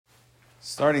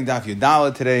Starting Daf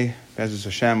Yudala today, Be'ezus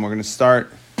Hashem, we're going to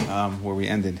start where we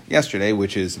ended yesterday,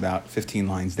 which is about 15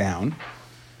 lines down.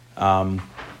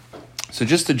 So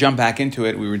just to jump back into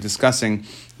it, we were discussing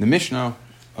the Mishnah.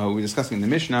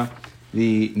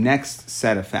 The next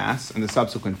set of fasts and the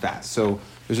subsequent fasts. So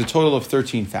there's a total of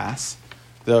 13 fasts.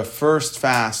 The first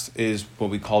fast is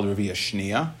what we call Revi'ah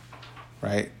Shniya,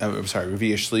 right?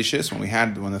 Revi'ah Shlishis.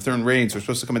 When the third rains were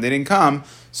supposed to come and they didn't come,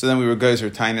 so then we were Gezer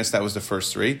Tainus. That was the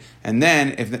first three. And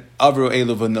then if the Avru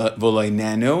Elu V'Loi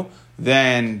Nanu,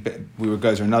 then we were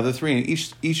Gezer another three. And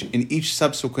in each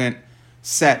subsequent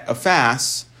set of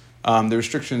fasts, the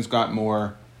restrictions got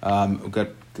more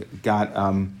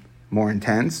more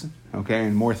intense. Okay,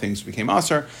 and more things became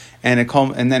asr,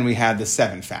 and then we had the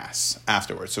 7 fasts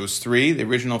afterwards. So it was 3, the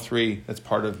original 3. That's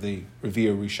part of the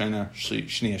Revi'ah Rishona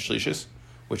Shniya Shlishis,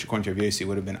 which according to Rav Yossi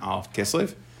would have been Aleph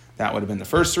Kislev. That would have been the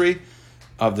first 3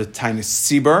 of the Tainus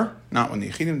Sibur, not when the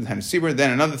Yechidim, the Tainus Sibur.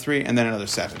 Then another 3, and then another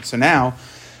 7. So now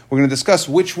we're going to discuss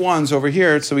which ones over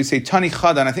here. So we say Tani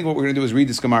Chada, and I think what we're going to do is read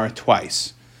this Gemara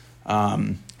twice.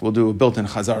 We'll do a built-in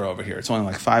Chazara over here. It's only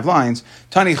like 5 lines.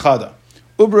 Tani Chada.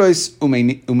 Ubrois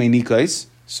umenikais,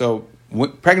 so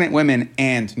pregnant women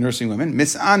and nursing women,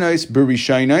 misanois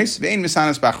berishainos, vein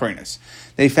misanos bachronis.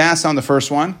 They fast on the first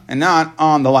one and not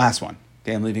on the last one.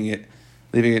 Okay, I'm leaving it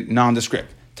nondescript.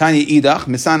 Tanya idach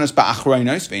misanos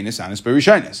bachronis, vein misanos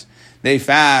berishainos. They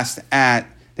fast on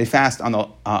the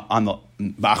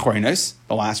bachronis,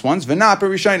 the last ones, v'nat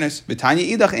berishainos. V'tanya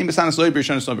idach ein misanos lo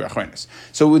berishainos lo bachronis.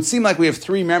 So it would seem like we have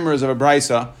 3 members of a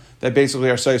brisa that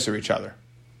basically are soiser each other.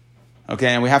 Okay,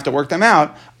 and we have to work them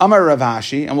out. Amar Rav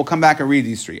Ashi, and we'll come back and read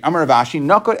these 3. Amar Rav Ashi,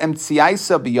 Nakot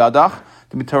emtsiaisa biyadach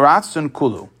d'mitaratsun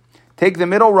kulu. Take the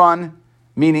middle run,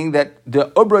 meaning that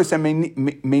the ubros and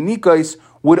menikos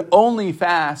would only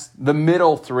fast the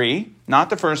middle 3, not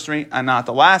the first 3 and not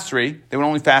the last 3. They would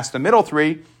only fast the middle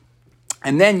 3,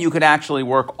 and then you could actually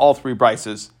work all 3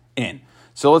 brises in.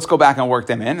 So let's go back and work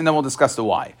them in, and then we'll discuss the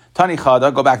why. Tani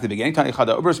Chada, go back to the beginning. Tani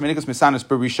Chada, Ubros Menikus Misanos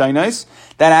Berishainos.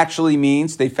 That actually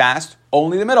means they fast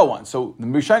only the middle ones. So the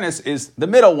Rishainos is the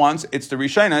middle ones. It's the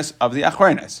Rishainos of the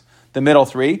Achronis. The middle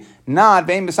 3, not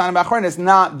Vein Misanos Ba'achronis,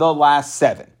 not the last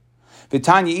 7.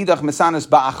 V'tanya Idach Misanos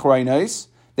Ba'achronis.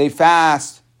 They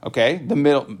fast, okay, the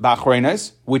middle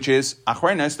Ba'achronis, which is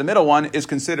Achronis. The middle one is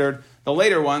considered the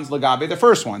later ones, Lagabe, the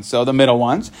first ones. So the middle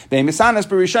ones. Be'emisanas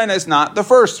b'rishonos, not the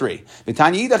first 3.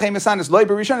 V'tanya idach emisanas loy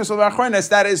b'rishonos l'achronis.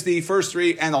 That is the first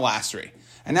 3 and the last 3.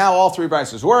 And now all 3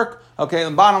 brises work. Okay, the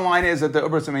bottom line is that the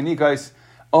Ubros and Menikos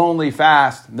only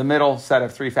fast the middle set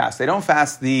of 3 fasts. They don't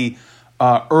fast the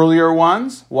earlier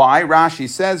ones. Why? Rashi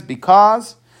says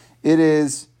because it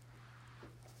is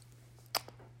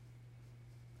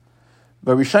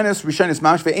b'rishonos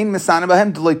mamash ve'ein misana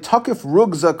b'hem d'loi takif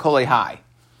rugza kolei.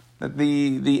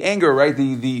 The anger, right?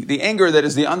 The anger that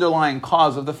is the underlying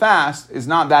cause of the fast is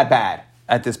not that bad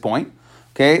at this point.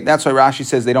 Okay, that's why Rashi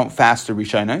says they don't fast the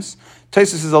Rishonos.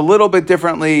 Tosfos is a little bit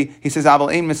differently. He says Abel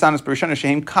ein misanos b'Rishonos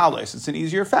shehem kalos. It's an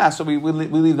easier fast, so we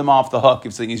leave them off the hook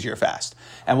if it's an easier fast.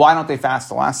 And why don't they fast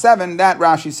the last 7? That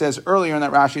Rashi says earlier in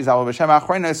that Rashi is Abel b'sheva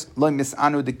achronos lo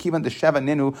misanu dekivan desheva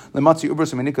ninu lematzi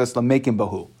ubros umenikos lemekim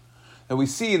bahu. That we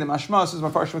see the Mashmos, as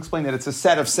Mafarshim explained, that it's a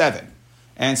set of 7.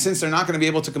 And since they're not going to be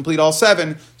able to complete all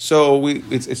 7, so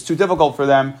it's too difficult for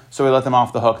them, so we let them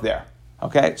off the hook there.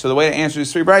 Okay? So the way to answer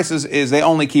these 3 brises is they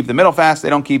only keep the middle fast, they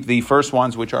don't keep the first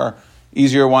ones, which are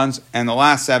easier ones, and the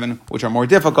last 7, which are more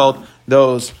difficult,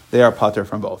 those, they are pater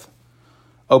from both.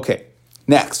 Okay,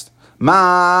 next.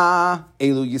 Ma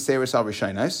elu yiseris al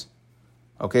rishainos.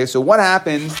 Okay, so what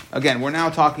happened, again, we're now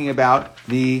talking about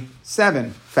the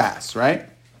 7 fasts, right?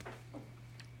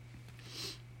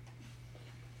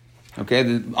 Okay,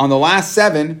 on the last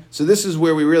 7, so this is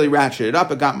where we really ratcheted it up.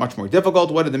 It got much more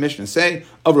difficult. What did the Mishnah say?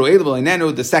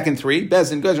 The second 3,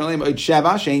 Bezin Gozr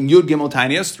Sheva, Shein Yud Gimel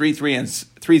Tainios, 3, 3,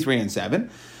 and 7.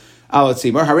 Let's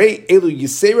see. Hare Elu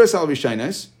Yiseros Al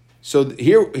Rishainos. So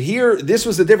here, this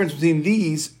was the difference between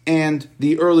these and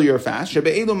the earlier fast. Shebe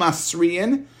Elu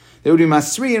Masriyan, they would be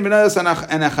Masriyan Benadas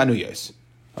and Achanuyos.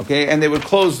 Okay, and they would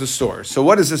close the stores. So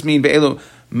what does this mean?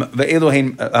 Ve'elu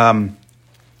hein.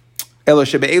 What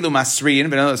does it mean, masriyan?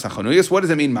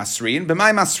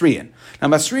 B'may masriyan. Now,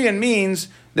 masriyan means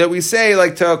that we say,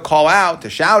 like, to call out, to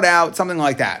shout out, something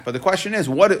like that. But the question is,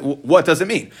 what does it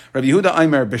mean? Rabbi Yehuda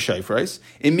Aimer b'shayfros.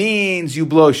 It means you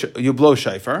blow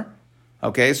shayfar.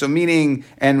 Okay, so meaning,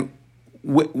 and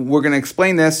we're going to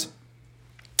explain this.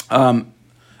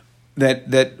 That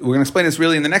we're going to explain this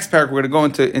really in the next paragraph. We're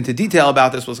going to go into detail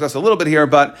about this. We'll discuss a little bit here,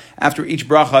 but after each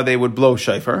bracha, they would blow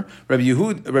shofar. Rabbi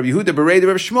Yehuda Berei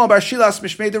Rabbi Shmuel Bar Shilas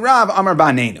Mishmei Rav Amar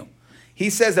Banenu. he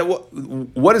says that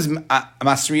what does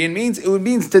Masriyan means? It would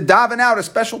means to daven out a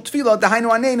special tefillah.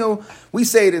 Dahainu anenu. We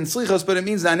say it in Slichos, but it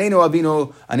means anenu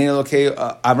avinu, anenu lokei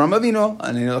Avram avinu,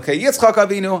 anenu lokei Yitzchak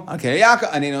avinu,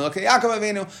 anenu lokei Yaakov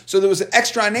avinu. So there was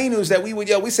extra anenus that we would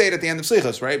yell. We say it at the end of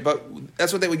Slichos, right? But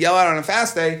that's what they would yell out on a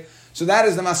fast day. So that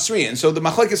is the Masriyan. So the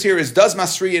machlekes here is: does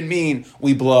Masriyan mean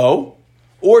we blow,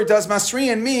 or does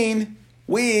Masriyan mean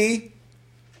we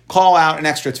call out an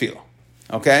extra tefillah?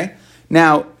 Okay.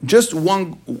 Now, just the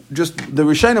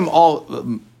Rishonim,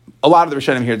 a lot of the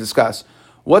Rishonim here discuss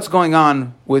what's going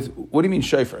on with, what do you mean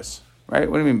shofars, right?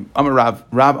 What do you mean, Amar Rav,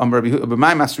 Amar Rabbi Yehuda,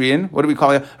 b'may Masriyin, what do we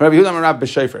call it? Rabbi Yehuda, Amar Rav,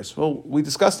 b'shofars. Well, we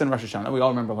discussed in Rosh Hashanah, we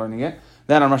all remember learning it.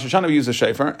 Then on Rosh Hashanah we use a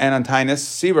shofar, and on Taanis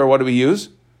Sibur, what do we use?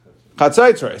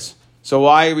 Chatzaitzros. So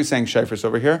why are we saying shofars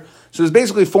over here? So there's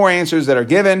basically four answers that are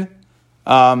given.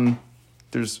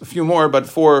 There's a few more, but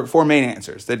four main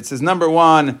answers. That it says, number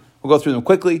one, we'll go through them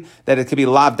quickly, that it could be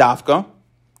lav dafka,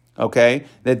 okay?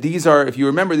 That these are, if you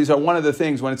remember, these are one of the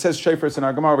things, when it says shofars in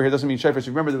our Gemara over here, it doesn't mean shofars.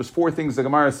 You remember there was four things the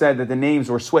Gemara said that the names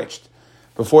were switched.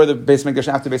 Before the Beis Mikdash,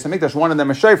 after Beis Mikdash, one of them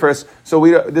is shofars, so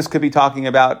this could be talking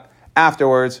about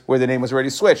afterwards, where the name was already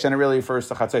switched, and it really refers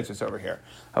to chatzaitzos over here.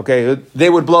 Okay,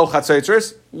 they would blow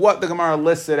chatzaitzos. What the Gemara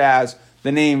lists it as,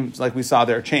 the names, like we saw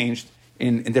there, changed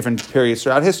in different periods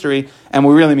throughout history, and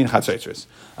we really mean chatzaitzos.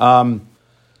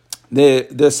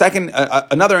 The second,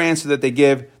 another answer that they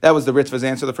give, that was the Ritva's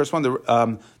answer. The first one,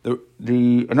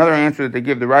 another answer that they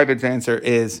give, the Ravid's answer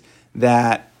is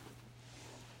that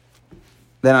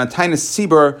on Taanis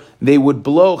Sibur, they would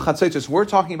blow chatzaitzos. We're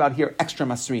talking about here extra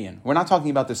Masriyan. We're not talking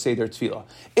about the Seder Tefillah.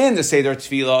 In the Seder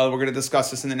Tefillah, we're going to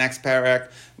discuss this in the next parak.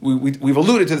 We've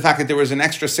alluded to the fact that there was an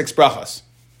extra 6 brachas.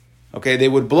 Okay, they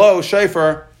would blow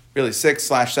shofar, really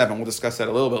 6/7. We'll discuss that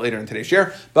a little bit later in today's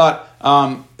year. But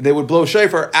they would blow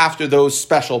shofar after those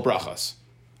special brachas.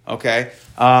 Okay?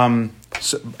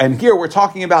 And here we're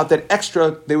talking about that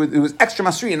extra, it was extra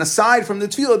masriyan. Aside from the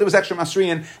tefillah, there was extra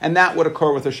masriyan, and that would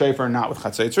occur with a shofar, not with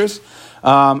chatzaitzros.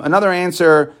 Another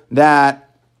answer that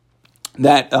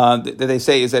they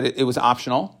say is that it was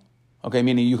optional. Okay,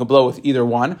 meaning you could blow with either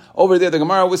one. Over there, the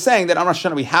Gemara was saying that on Rosh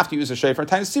Hashanah we have to use a shofar.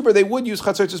 Taanis Sibur, they would use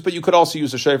chatzaitzos, but you could also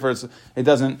use a shofar.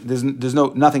 There's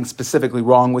nothing specifically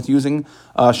wrong with using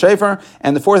a shofar.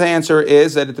 And the fourth answer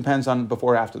is that it depends on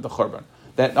before or after the churban.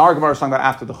 That our Gemara is talking about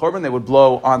after the churban, they would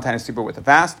blow on Taanis Sibur with a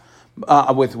fast,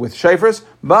 with shofars.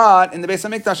 But in the Beis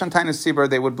HaMikdash on Taanis Sibur,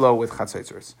 they would blow with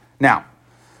chatzaitzos. Now,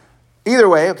 either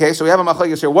way, okay, so we have a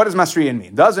machlekes here. What does Masriyan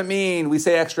mean? Does it mean we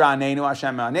say extra anenu,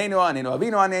 Hashem anenu, anenu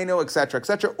avinu anenu,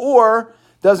 etc., or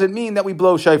does it mean that we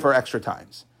blow shofar extra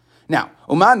times? Now,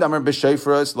 uman damer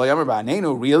b'shofros lo yamer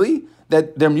b'anenu, really?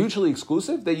 That they're mutually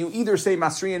exclusive? That you either say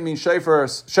Masriyan means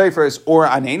shofars or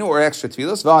anenu, or extra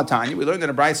tefillos? V'atanya, we learned in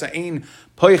a brayso ein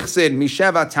poichsid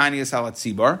misheva tanias alat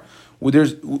tzibor.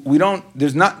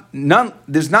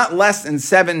 There's not less than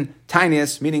 7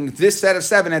 tinius, meaning this set of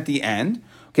 7 at the end.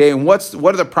 Okay, and what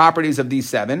are the properties of these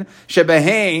 7?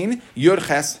 Shebehain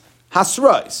yurches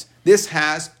hasrois. This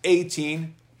has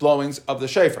 18 blowings of the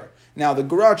shofar. Now, the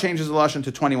Gemara changes the lashon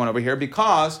to 21 over here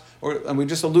and we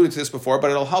just alluded to this before,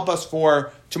 but it'll help us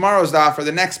for tomorrow's daf, for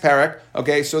the next parak.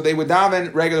 Okay, so they would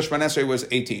daven, regular Shemona Esrei was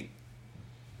 18.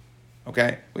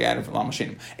 Okay, we added from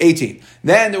Lamashim. 18.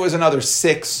 Then there was another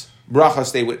 6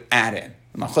 brachas they would add in.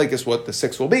 Machlekes what the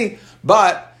 6 will be,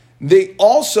 but they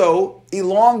also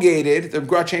elongated, the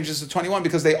Gemara changes to 21,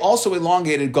 because they also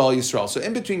elongated Gal Yisrael. So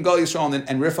in between Gal Yisrael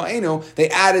and Rifa'enu, they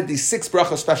added these 6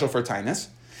 brachas special for Taanis.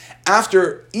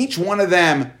 After each one of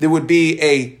them, there would be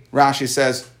a, Rashi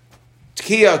says,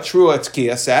 Tkiya, Trua,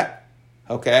 Tkiya set.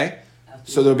 Okay?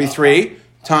 So there would be 3.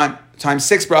 Times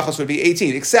 6 brachas would be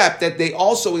 18, except that they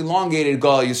also elongated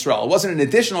Gal Yisrael. It wasn't an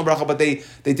additional bracha, but they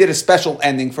did a special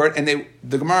ending for it, and the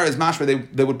Gemara is mashma,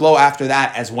 they would blow after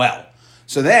that as well.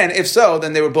 So then, if so,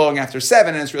 then they were blowing after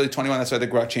 7, and it's really 21. That's why the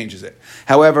Gemara changes it.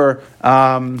 However,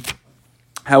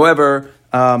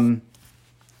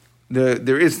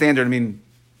 there is standard. I mean,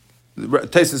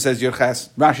 Taisa says Yerches,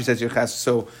 Rashi says Yerches,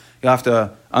 so you'll have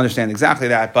to understand exactly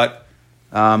that. But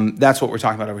that's what we're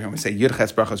talking about over here when we say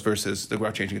Yerches brachas versus the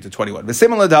Gemara changing it to 21. The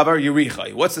similar davar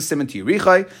Yerichai. What's the simon to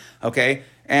Yerichai? Okay.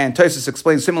 And Tosfos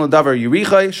explains similar davar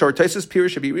Yerichai. Short Tosfos Pirish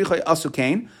should be Yerichai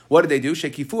Asukain. What did they do?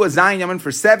 Shekifu Zayin Yaman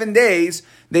for 7 days.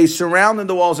 They surrounded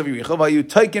the walls of Yerichai. Vayu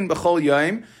Taikin B'chol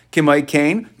Yom Kimai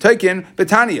Kain Taikin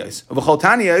B'Taniyos. B'chol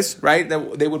Taniyos, right?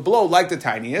 They would blow like the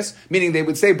tiniest, meaning they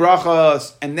would say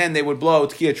brachas and then they would blow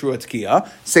Tkiya Trua Tkiya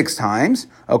 6 times.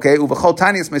 Okay. Uv'chol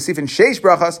Taniyos Mesifin Sheish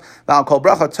brachas. V'al Kol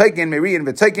Bracha Taikin Merian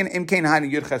V'Taikin Imkain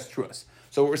Hainu Yudches Truas.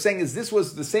 So what we're saying is this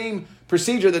was the same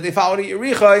procedure that they followed at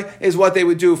Yerichai is what they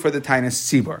would do for the Taanis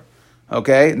Sibur.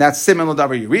 Okay, and that's similar to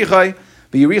Yerichai.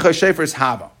 But Yerichai Shofar is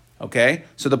Hava. Okay,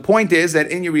 so the point is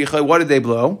that in Yerichai, what did they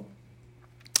blow?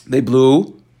 They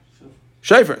blew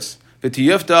shofars.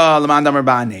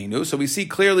 So we see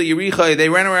clearly Yerichai, they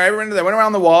went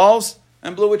around the walls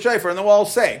and blew with shofar, and the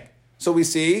walls sang. So we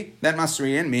see that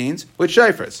Masriyan means with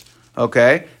shofars.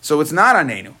 Okay, so it's not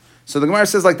Anenu. So the Gemara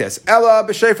says like this: Ella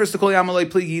b'shofars t'kol yamalei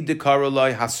pligi dekara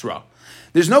loy hasra.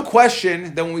 There's no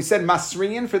question that when we said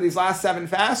Masriyan for these last 7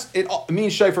 fasts, it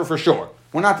means shofar for sure.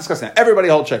 We're not discussing that. Everybody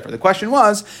holds shofar. The question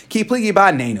was, Ki pligi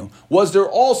ba'anenu. Was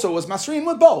Masriyan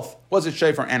with both? Was it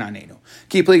shofar and anenu?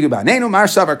 Ki pligi ba'anenu, mar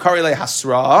savar karile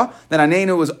hasra. Then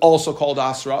anenu was also called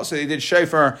hasra. So they did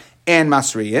shofar and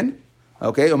Masriyan.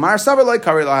 Okay, Umar savar like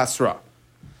karile hasra.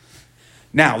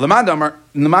 Now, Lamanda Amar,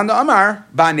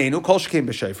 Ba'anenu, Kol Shekim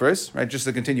B'Shofars, right, just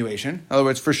the continuation. In other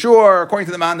words, for sure, according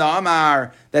to the Lamanda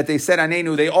Amar, that they said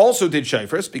Anenu, they also did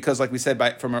Shofars, because like we said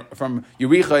from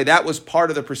Yerichai, that was part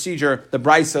of the procedure. The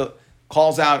Brisa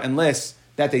calls out and lists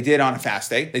that they did on a fast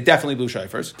day. They definitely blew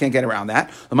Shofars. Can't get around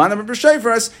that. Lamanda Amar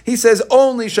B'Shofars, he says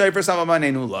only Shofars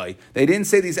Anenu Loi. They didn't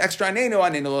say these extra Anenu,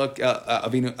 Anenu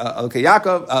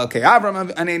Yaakov,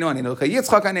 Avram Anenu, Anenu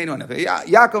Yitzchak Anenu,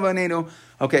 Yaakov Anenu,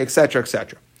 okay, etc.,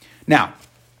 etc. Now,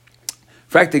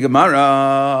 Frakti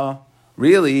Gemara,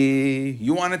 really,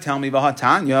 you want to tell me,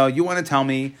 Vahatanya, you want to tell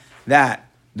me that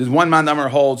there's one mandamar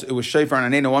holds it was shofar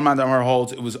and anenu, one mandamar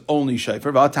holds it was only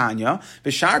shofar, Vahatanya,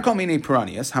 Bishar Kol Mini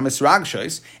Peranias, Hamisrag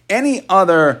Shois, any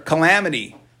other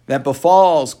calamity that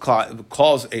befalls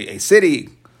a city,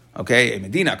 okay, a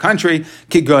Medina, country,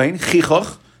 Kigoin,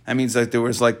 Chichoch, that means that there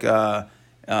was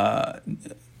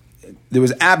there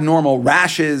was abnormal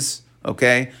rashes,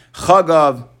 okay,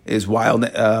 Chagav is wild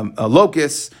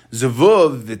locusts,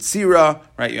 Zavuv, Vitzira,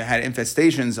 right? You had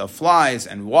infestations of flies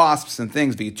and wasps and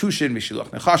things, V'yitushin, V'shiluch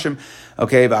Nechashim,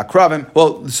 okay, V'akravim.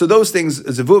 Well, so those things,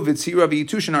 Zavuv, Vitzira,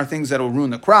 V'yitushin are things that will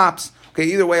ruin the crops. Okay,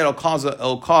 either way, it'll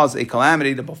cause a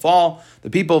calamity to befall the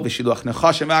people. V'shiluch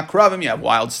Nechashim, V'akravim, you have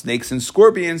wild snakes and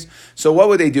scorpions. So what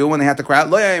would they do when they had to cry out?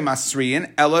 Lo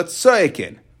masriyin ela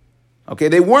tzoyekin. Okay,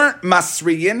 they weren't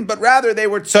masriyin, but rather they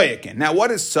were tzoyekin. Now,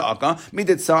 what is tza'aka?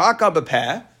 Midit tza'aka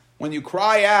b'peh. When you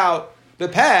cry out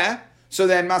b'peh, so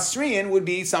then masriyin would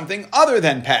be something other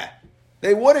than peh.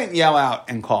 They wouldn't yell out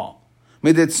and call.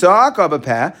 Midit tza'aka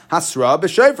b'peh, hasra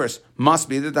b'shofars. Must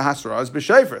be that the hasra is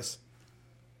b'shofars.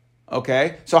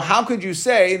 Okay, so how could you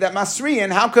say that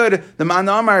masriyin, how could the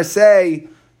Manamar say,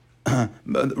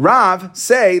 Rav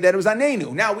say that it was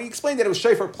anenu? Now, we explained that it was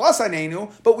shofar plus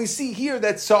anenu, but we see here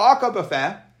that tza'aka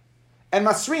b'peh and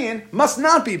masriyin must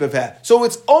not be b'peh. So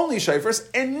it's only shofars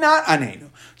and not anenu.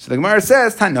 So the Gemara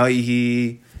says,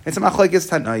 Tanaihi, it's a machlekes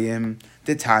Tanaim,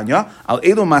 the Tanya, al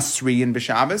elu masriyin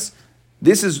b'Shabbos.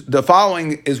 This is, the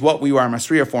following is what we are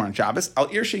masriya for on Shabbos. Al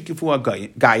ir sheikifua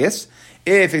gayis,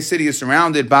 if a city is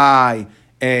surrounded by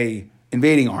a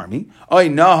invading army, oy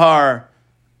nahar,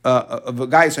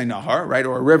 nahar, right,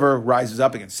 or a river rises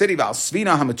up against city, val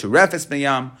svina hamaturefes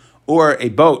meyam, or a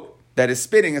boat that is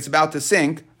spitting, it's about to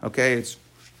sink, it's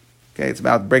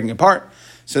about breaking apart.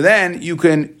 So then you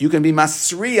can be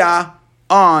masriya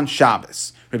on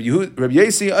Shabbos. Rabbi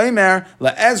Yesi Omer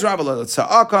laEzra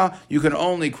v'laTza'aka. You can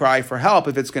only cry for help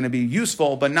if it's going to be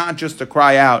useful, but not just to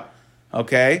cry out.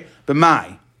 Okay,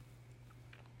 b'mai.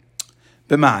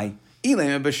 So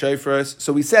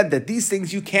we said that these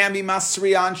things you can be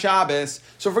masriya on Shabbos.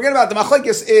 So forget about the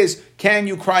machlekes is, can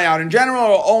you cry out in general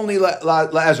or only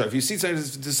laEzra? If you see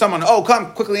someone,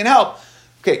 come quickly and help.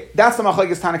 Okay, that's the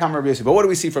machlekes Tanakam Rabbi Yossi. But what do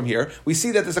we see from here? We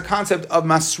see that there's a concept of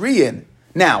masriyin.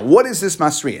 Now, what is this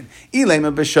masriyin?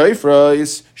 Ilema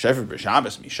b'shofros, shofar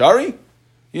b'Shabbos mishari.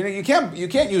 You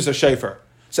can't use a shofar.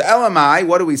 So elamai,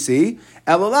 what do we see?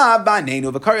 Elalav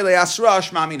ba'neinu v'kari le'asra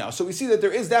shmamina. So we see that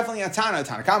there is definitely a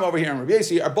Tanakam over here and Rabbi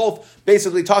Yossi are both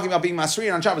basically talking about being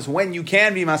masriyin on Shabbos, when you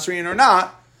can be masriyin or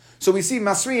not. So we see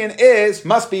masriyin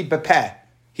must be bepeh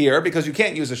here, because you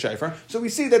can't use a shofar. So we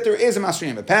see that there is a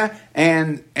masriyin bepeh,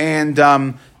 and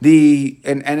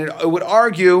it would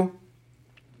argue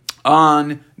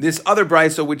on this other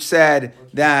brisa which said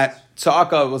that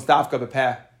tza'aka was dafka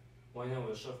bepeh. Why not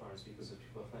with shofar? It's because of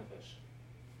people of nefesh.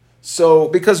 So,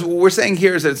 because what we're saying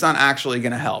here is that it's not actually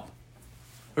going to help.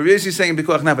 Rabbi Yossi is saying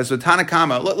bikuach nefesh. So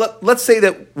Tanakama, let's say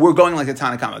that we're going like the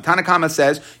Tanakama. Tanakama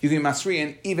says you can be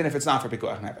masriyin even if it's not for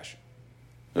bikuach nefesh.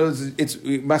 It's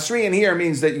masriyin here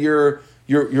means that you're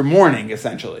mourning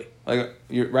essentially,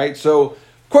 right. So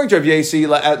according to Rabbi Yossi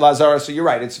at Lazara, so you're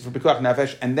right. It's for bikuach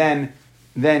nefesh, and then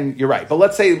you're right. But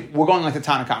let's say we're going like the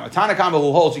Tanakama. Tanakama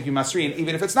who holds you can be masriyin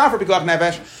even if it's not for bikuach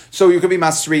nefesh. So you could be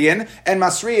masriyin, and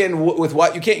masriyin with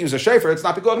what? You can't use a shofar. It's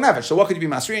not bikuach nefesh. So what could you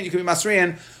be masriyin? You could be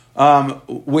masriyin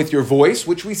with your voice,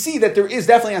 which we see that there is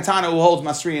definitely a Tana who holds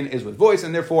Masriyan is with voice,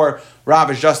 and therefore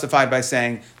Rav is justified by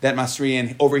saying that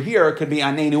Masriyan over here could be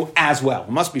Anenu as well. It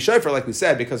must be Shofar, like we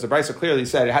said, because the Brisa clearly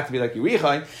said it had to be like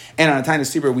Yerichai, and on a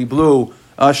Tainus Tzibur we blew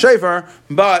Shofar,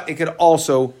 but it could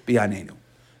also be Anenu.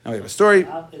 Now we have a story.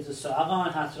 Is the Sa'ara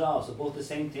and Hatra so both the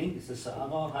same thing? Is the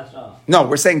Sa'ara or Hatra? No,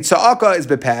 we're saying Tza'aka is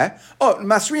Bepeh. Oh,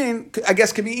 Masriyan, I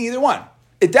guess, could be either one.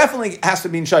 It definitely has to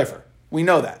be in Shofar. We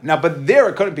know that. Now, but there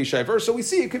it couldn't be Shofar, so we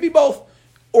see it could be both,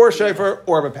 or Shofar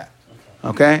or Bepeh.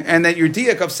 Okay? And then your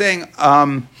diak of saying,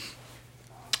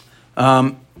 and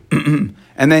then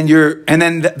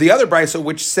the other brisa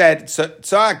which said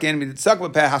Tza'ak and Tza'ak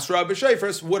Bepeh Hasra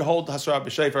b'Shofar would hold Hasra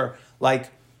b'Shofar like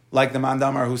the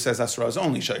Mandamar who says Hasra is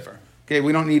only Shofar. Okay,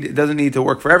 it doesn't need to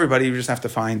work for everybody. You just have to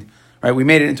find, right? We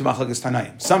made it into Machlokes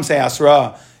Tanaim. Some say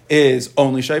Hasra is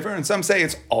only Shofar, and some say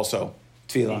it's also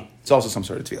Tefillah. It's also some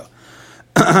sort of Tefillah.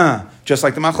 Just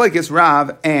like the Machlokes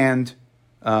Rav and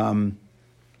Machlokes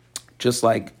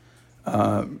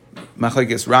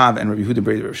Rav and Rabbi Yehuda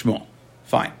Breder Rabbi Shmuel.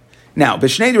 Fine. Now,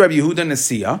 B'shnei Rabbi Yehuda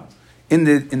Nasiya, in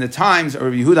the times of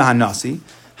Rabbi Yehuda Hanasi,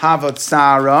 Havat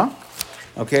Tzara.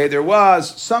 Okay, there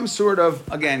was some sort of,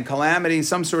 again, calamity,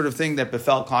 some sort of thing that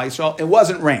befell Klal Yisrael. It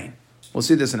wasn't rain. We'll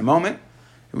see this in a moment.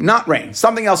 Not rain.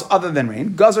 Something else other than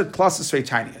rain. Gazer Klasasrei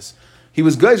Tinius. He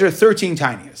was Gazer 13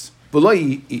 Tinius.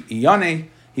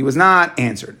 He was not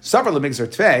answered. Suffer Lemigzer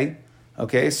Tvei.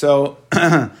 Okay, so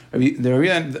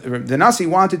the Nasi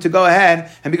wanted to go ahead,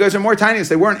 and because they're more tiniest,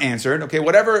 they weren't answered. Okay,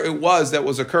 whatever it was that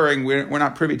was occurring, we're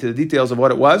not privy to the details of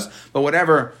what it was, but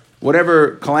whatever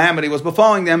calamity was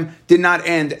befalling them did not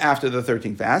end after the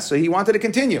 13th fast, so he wanted to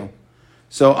continue.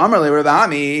 So Amar le Rav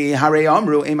Ami, Hare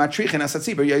Amru e matrichin as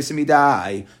tzibur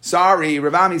yosimidai. Sorry,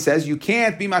 Rav Ami says you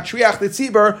can't be matriach the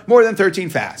tzibur more than 13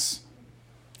 fasts.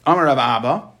 Amar Rav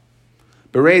Abba,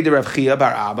 Berei de Rav Chia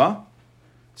bar Abba.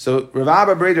 So Rav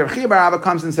Abba Berei de Rav Chia bar Abba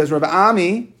comes and says, Rav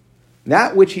Ami,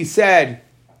 that which he said,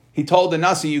 he told the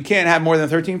Nasi you can't have more than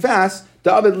 13 fasts.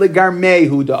 David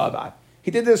legarmehu da'avad.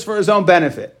 He did this for his own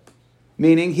benefit,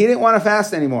 meaning he didn't want to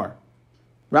fast anymore.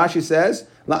 Rashi says,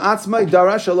 he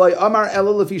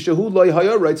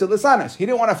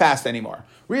didn't want to fast anymore.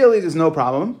 Really, there's no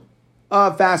problem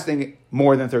of fasting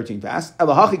more than 13 fasts.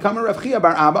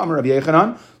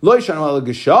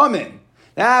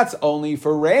 That's only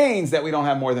for rains that we don't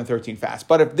have more than 13 fasts.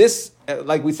 But if this,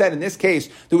 like we said in this case,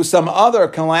 there was some other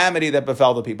calamity that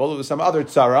befell the people, there was some other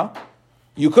tzara,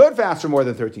 you could fast for more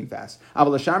than 13 fasts.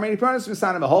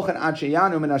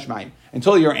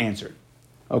 Until you're answered.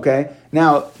 Okay?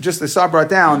 Now, just the Sah brought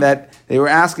down that they were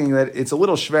asking that it's a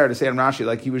little schwer to say in Rashi,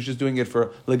 like he was just doing it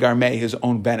for Legarmeh, his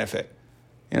own benefit.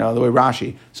 You know, the way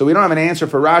Rashi. So we don't have an answer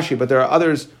for Rashi, but there are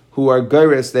others who are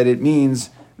geiris that it means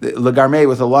Legarmeh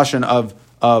with a lashon of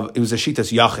it was a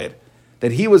shitas yachid.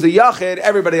 That he was a yachid,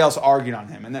 everybody else argued on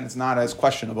him, and then it's not as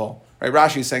questionable. Right?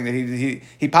 Rashi is saying that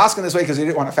he paskined this way because he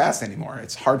didn't want to fast anymore.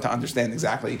 It's hard to understand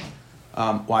exactly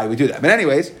why we do that. But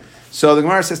anyways, so the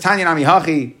Gemara says, Tanya Nami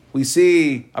Hachi, we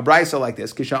see a brisa like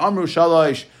this. Kisha Amru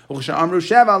Shalosh, Kisha Amru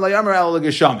Sheva, La Yamru El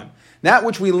Geshamim. That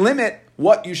which we limit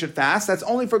what you should fast, that's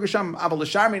only for Geshamim. Abel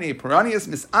Sharmini, Peranius,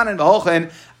 Misanan,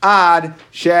 V'holchen, Ad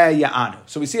She Ya'anu.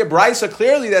 So we see a brisa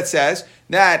clearly that says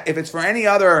that if it's for any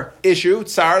other issue,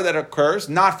 tsar that occurs,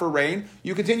 not for rain,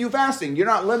 you continue fasting. You're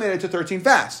not limited to 13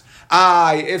 fasts.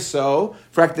 If so,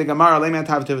 Frekte Gemara, Leman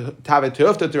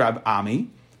Tavet Rab Ami.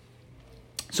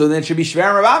 So then it should be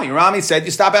Shver Rav Ami. Rav Ami said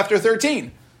you stop after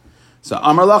 13. So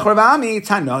Amar Lach Rav Ami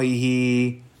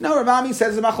Tanoihi. No, Rav Ami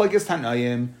says the Machlokes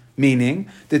Tanoim, meaning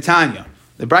the Tanya.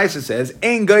 The Brisa says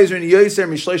Ein Geizer Yoser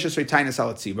Mishleishas Reitainas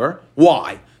Al Tzibur.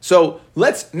 Why? So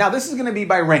now this is going to be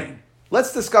by rain.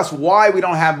 Let's discuss why we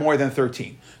don't have more than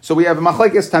 13. So we have a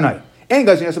Machlokes Tanoim.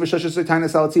 Rebbe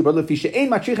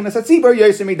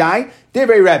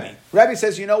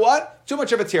says, you know what? Too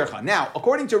much of a tircha. Now,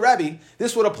 according to Rebbe,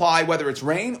 this would apply whether it's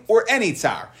rain or any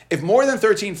tzar. If more than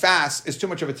 13 fasts is too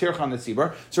much of a tircha on the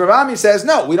tzibur, so Rav Ami says,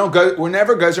 no, we're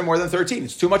never geyser more than 13.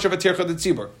 It's too much of a tircha on the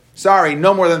tzibur. Sorry,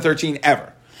 no more than 13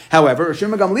 ever. However,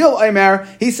 Rishon Gamliel Omer,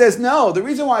 he says, no, the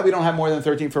reason why we don't have more than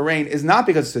 13 for rain is not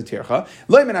because it's a tircha.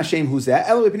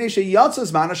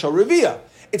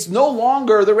 It's no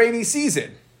longer the rainy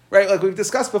season, right? Like we've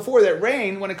discussed before, that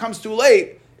rain, when it comes too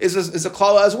late, is a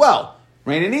klala as well.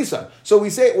 Rain in Nisan. So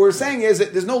what we're saying is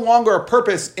that there's no longer a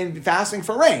purpose in fasting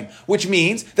for rain, which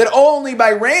means that only by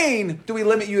rain do we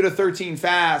limit you to 13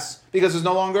 fasts because there's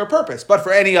no longer a purpose. But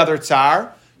for any other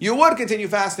tzar, you would continue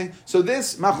fasting. So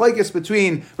this machlekes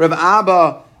between Rav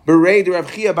Abba, Berei de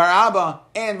Rav Chia bar Abba,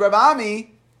 and Rav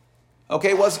Ami,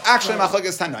 okay, was actually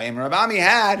Machlokes Tanaim. Rav Ami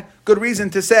had good reason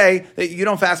to say that you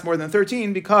don't fast more than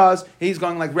 13 because he's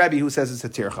going like Rebbe who says it's a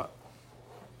tircha.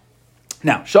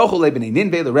 Now, Shochel B'nei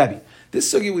Ninveh the Rebbe.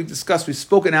 This sugi we've discussed, we've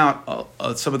spoken out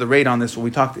some of the rate on this when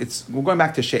we talked, we're going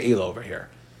back to She'ela over here.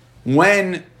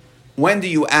 When do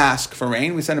you ask for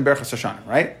rain? We said in Berachas Hashanah,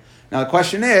 right? Now the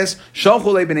question is,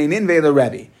 Shochel B'nei Ninveh the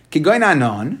Rebbe. Kigoyin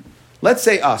anon, let's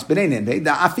say us, B'nei Ninveh,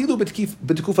 da afilu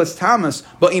b'tekufas tamas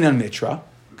ba'inan mitra.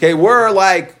 Okay, we're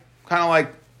like, kind of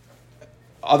like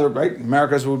other, right?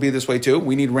 Americas would be this way too.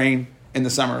 We need rain in the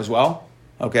summer as well.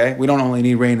 Okay, we don't only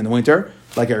need rain in the winter,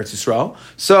 like Eretz Yisrael.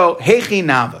 So, hechi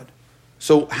navad.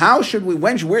 So how should we,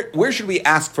 where should we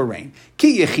ask for rain?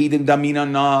 Ki yechidim damina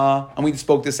na, and we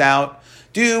spoke this out.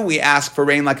 Do we ask for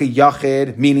rain like a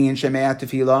yachid, meaning in Shemei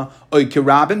Tefillah, or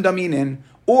kirabim daminin,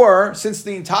 or since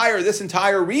this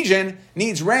entire region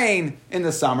needs rain in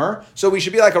the summer, so we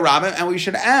should be like a rabbin, and we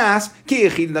should ask ki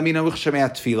yechidim damina Shemei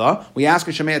Tefillah. We ask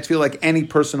a Shemei Tefillah like any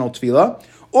personal tefillah,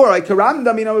 or like kirabim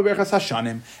damina Berachas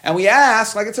Hashanim, and we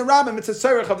ask like it's a rabbin, it's a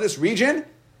tzarech of this region.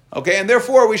 Okay, and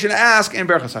therefore we should ask in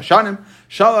Berachas Hashanim,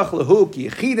 Shalach lehu ki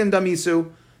yechidim damisu.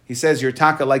 He says you're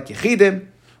taka like yechidim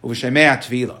uv'shemei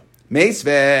tefillah.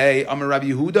 Meisvei Amar Rabbi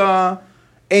Yehuda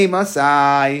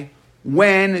Emasai.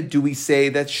 When do we say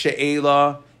that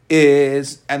She'ela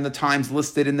is and the times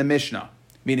listed in the Mishnah,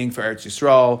 meaning for Eretz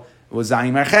Yisrael it was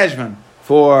Zayin Mar Cheshvan,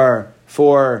 for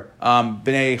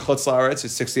Bnei Chutz La'aretz,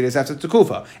 it's 60 days after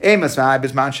Tekufa.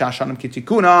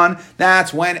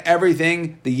 That's when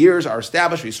everything, the years are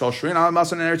established. And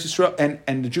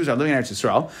the Jews are living in Eretz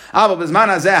Yisrael.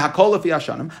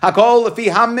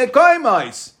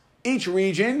 Each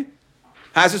region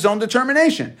has its own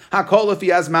determination.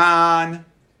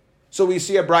 So we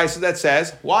see a brisa that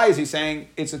says, why is he saying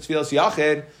it's a Tfilas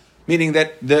Yachid? Meaning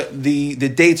that the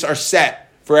dates are set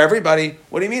for everybody.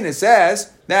 What do you mean? It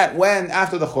says that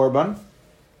after the Chorban,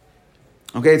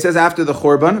 okay, it says after the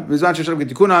Chorban,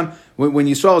 when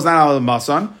Yisrael is not out of the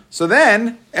Masan, so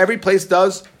then every place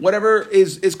does whatever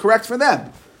is correct for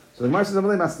them. So the Gemara says,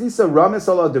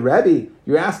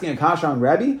 you're asking a kasha on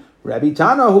Rebbe? Rebbe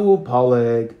Tanahu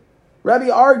Paleg.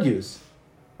 Rebbe argues.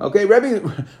 Okay,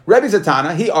 Rebbe's a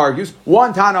Tana, he argues.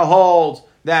 One Tana holds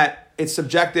that it's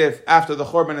subjective after the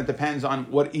Chorban, it depends on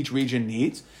what each region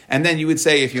needs. And then you would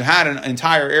say if you had an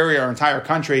entire area or entire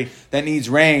country that needs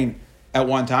rain at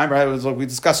one time, right? It was like we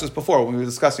discussed this before when we were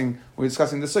discussing the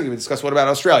sugi. We discussed what about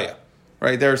Australia,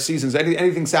 right? There are seasons.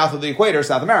 Anything south of the equator,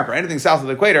 South America, anything south of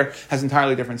the equator has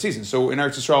entirely different seasons. So in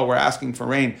Eretz Yisrael, we're asking for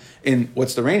rain in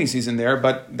what's the rainy season there,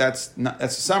 but that's the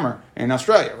summer in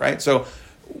Australia, right? So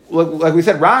like we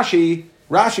said,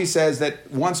 Rashi says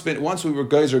that once we were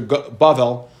Geyser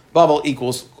Bavel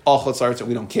equals all Chutz La'aretz, and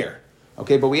we don't care.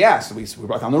 Okay, but we asked, we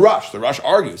brought down the Rush. The Rush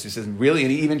argues. He says, really?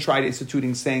 And he even tried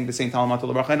instituting saying the same Talmud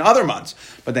L'Bracha in other months,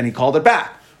 but then he called it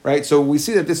back, right? So we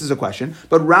see that this is a question.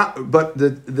 But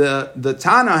the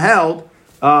Tana held,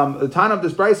 the Tana of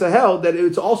this Brisa held that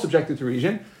it's all subjected to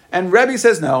region. And Rebbe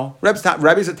says no. Rebbe's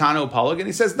a Tana Upalag, and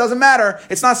he says it doesn't matter.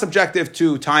 It's not subjective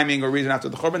to timing or reason after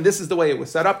the Chorban. This is the way it was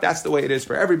set up. That's the way it is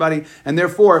for everybody. And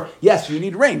therefore, yes, you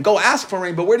need rain. Go ask for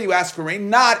rain, but where do you ask for rain?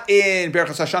 Not in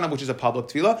Berachas Hashanah, which is a public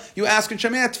tefillah. You ask in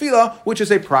Shemei Tefillah, which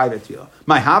is a private tefillah.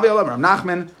 My Havi Olam, Rav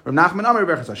Nachman Amar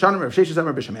Berachas Hashanah, Rav Sheshes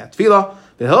Amar B'Shemei Tefillah,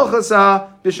 V'Hilchasa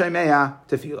B'Shemei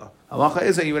Tefillah. Halacha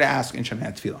is that you would ask in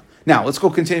Shemei Tefillah. Now, let's go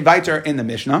continue weiter in the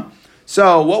Mishnah.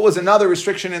 So, what was another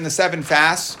restriction in the 7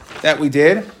 fasts that we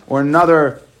did, or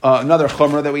another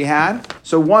chumrah that we had?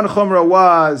 So, one chumrah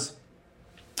was,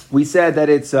 we said that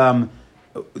it's that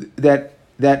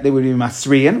they would be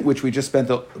masriyan, which we just spent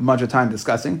a bunch of time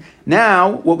discussing. Now,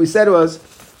 what we said was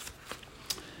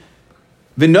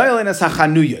v'noyelin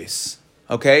hachanuyos.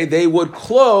 Okay, they would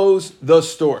close the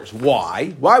stores.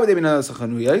 Why? Why would they be noyelin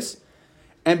hachanuyos?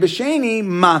 And B'Sheni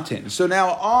Matin. So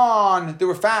now there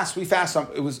were fasts,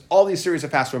 it was all these series of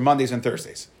fasts were Mondays and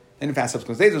Thursdays. They didn't fast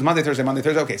subsequent days, it was Monday, Thursday.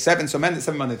 Okay, 7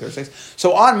 Monday, Thursdays.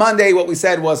 So on Monday, what we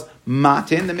said was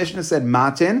Matin. The Mishnah said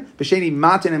Matin. B'Sheni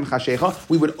Matin and Chashecha.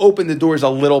 We would open the doors a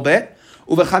little bit.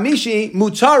 Uvechamishi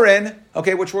Mutarin,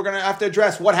 okay, which we're going to have to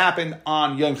address what happened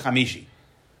on Yom Chamishi.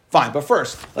 Fine, but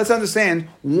first, let's understand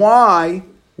why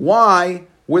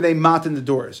were they matin the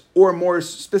doors? Or more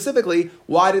specifically,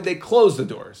 why did they close the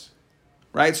doors?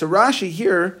 Right? So Rashi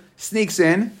here sneaks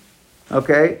in,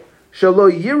 okay,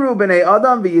 Shalo yiru b'nei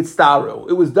adam v'yitztaru.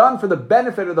 It was done for the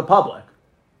benefit of the public.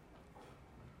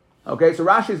 Okay, so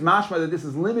Rashi's mashma that this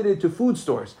is limited to food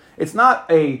stores. It's not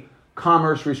a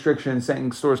commerce restriction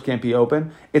saying stores can't be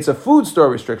open. It's a food store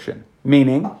restriction,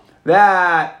 meaning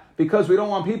that because we don't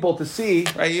want people to see,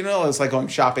 right? You know, it's like going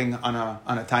shopping on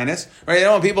a tinus, right? You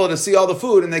don't want people to see all the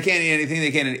food and they can't eat anything. They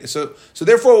can't eat. So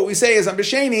therefore, what we say is on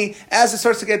B'Sheni, as it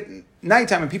starts to get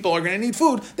nighttime and people are going to need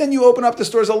food, then you open up the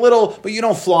stores a little, but you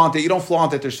don't flaunt it. You don't flaunt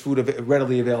that there's food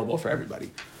readily available for everybody.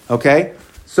 Okay,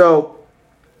 so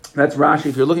that's Rashi.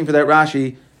 If you're looking for that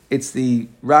Rashi, it's the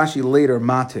Rashi later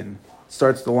Matin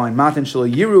starts the line Matin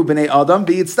shelo yiru b'nei adam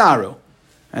b'yitztaru.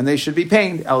 And they should be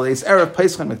pained.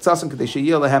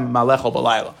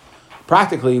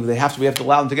 Practically, we have to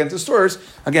allow them to get into stores.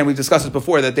 Again, we discussed this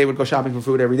before that they would go shopping for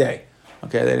food every day.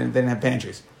 Okay, they didn't have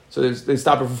pantries, so they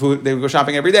stopped for food. They would go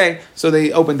shopping every day. So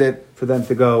they opened it for them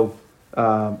to go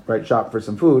shop for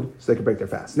some food so they could break their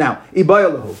fast. Now,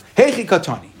 ibayalahu heichi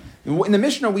katani. In the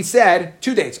Mishnah, we said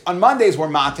 2 dates. On Mondays were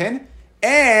matin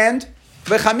and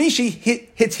v'chamishi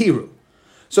hithiru.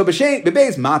 So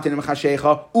bebeis matin and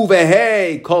chashecha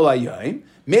uvehei kol hayom.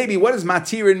 Maybe what does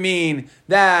matirin mean?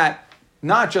 That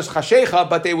not just chashecha,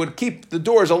 but they would keep the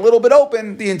doors a little bit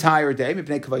open the entire day.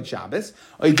 Mipnei kavod Shabbos.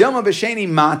 Oidilma b'sheni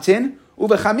matin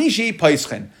uvechamishi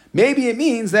paischen. Maybe it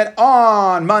means that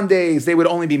on Mondays they would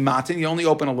only be matin. You only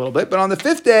open a little bit, but on the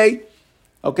 5th day,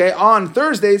 okay, on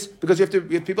Thursdays, because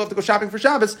people have to go shopping for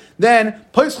Shabbos, then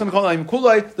paischen kol hayom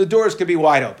kulay, the doors could be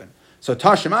wide open. So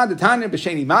Tashema the Tanya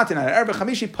b'Sheni Matin at Erba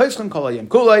Chamishi Peischon Kol Hayom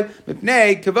Kulei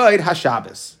Mipnei Kavod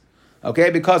HaShabbos.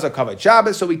 Okay, because of Kavod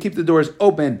Shabbos, so we keep the doors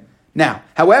open now.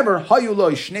 However,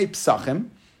 Hayuloi Shnei Psachim.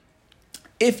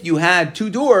 If you had 2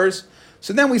 doors,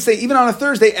 so then we say even on a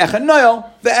Thursday Echad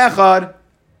Noel ve'Echad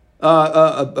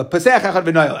Pesach Echad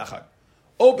ve'Noel Echad.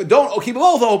 Open, don't keep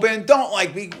both open.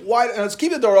 Don't be wide. Let's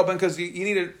keep the door open because you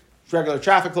need it. Regular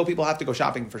traffic flow, people have to go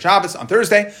shopping for Shabbos on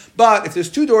Thursday. But if there's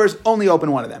 2 doors, only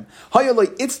open one of them.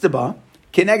 Hayoloi itztaba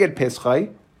keneged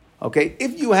peschai. Okay,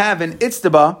 if you have an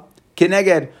itztaba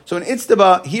keneged, so an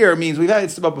itztaba here means we've had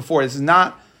itztaba before. This is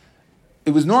not.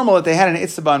 It was normal that they had an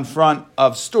itztaba in front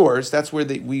of stores. That's where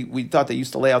we thought they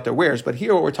used to lay out their wares. But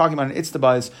here, what we're talking about an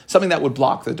itztaba is something that would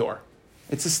block the door.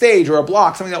 It's a stage or a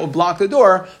block, something that would block the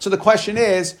door. So the question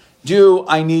is, do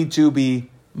I need to be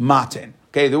matin?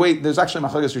 Okay, there's actually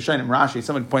Machlokes Rishonim and Rashi.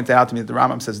 Someone pointed out to me that the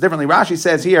Rambam says differently. Rashi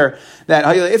says here that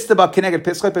that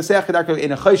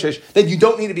you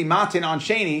don't need to be matin on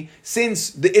sheni since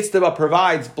the itztaba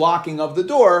provides blocking of the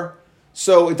door,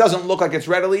 so it doesn't look like it's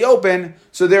readily open.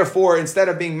 So therefore, instead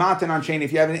of being matin on sheni,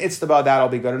 if you have an itztaba, that'll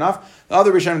be good enough. The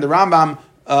other Rishonim, the Rambam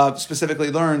specifically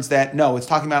learns that no, it's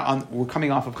talking about we're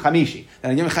coming off of chamishi.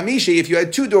 And on Yom Chamishi, if you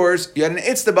had 2 doors, you had an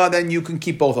itztaba, then you can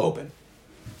keep both open.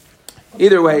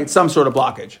 Either way, it's some sort of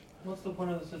blockage. What's the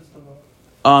point of the itztaba?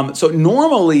 So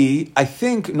normally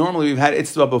we've had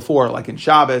itztaba before, like in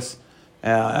Shabbos, in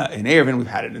Erevin, we've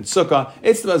had it in Sukkah.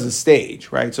 Itztaba is a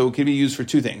stage, right? So it can be used for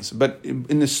 2 things. But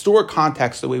in the store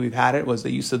context, the way we've had it was they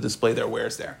used to display their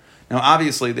wares there. Now,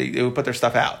 obviously, they would put their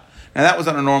stuff out. Now, that was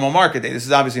on a normal market day. This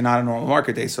is obviously not a normal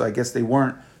market day, so I guess they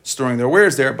weren't storing their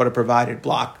wares there, but it provided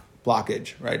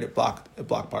blockage, right? It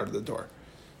blocked part of the door.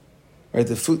 Right?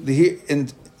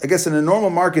 And I guess in a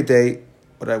normal market day,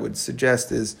 what I would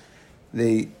suggest is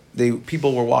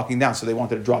people were walking down, so they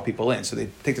wanted to draw people in. So they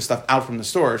take the stuff out from the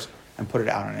stores and put it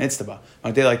out on an itztaba. On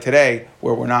a day like today,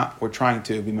 where we're trying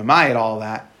to be mamayat all of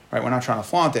that, right? We're not trying to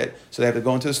flaunt it, so they have to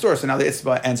go into the store. So now the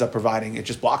itztaba ends up providing, it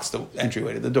just blocks the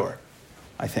entryway to the door,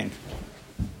 I think.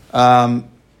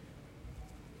 Fine.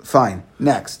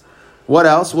 Next. What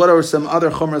else? What are some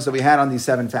other chumras that we had on these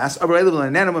 7 fasts?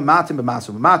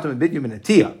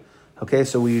 Okay,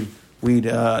 so we'd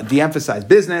de-emphasize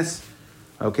business,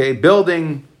 okay,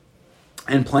 building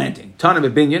and planting. Tana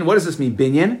b'binyan, what does this mean,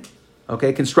 binyan?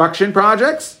 Okay, construction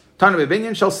projects. Tana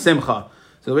b'binyan shel simcha.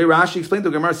 So the way Rashi explained,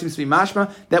 the Gemara seems to be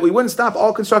mashma, that we wouldn't stop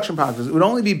all construction projects. It would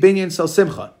only be binyan shel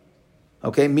simcha.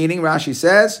 Okay, meaning Rashi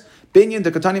says, binyan de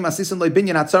katani masisin loy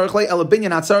binyan hatzarech loy, ela binyan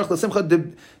hatzarech l'simcha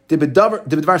de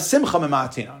b'dvar simcha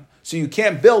mematinon. So you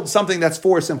can't build something that's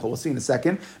for simcha. We'll see in a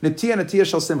second. Netia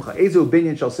shel simcha. Ezu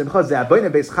binyan shel simcha.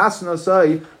 Ze'abayna beis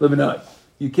chasnosai lebenoi.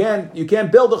 You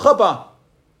can't build a chuppah.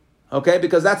 Okay,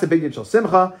 because that's a binyan shel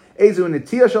simcha. Ezu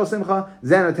netia shel simcha.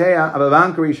 Zenoteya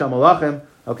abavankari shel malachim.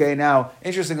 Okay, now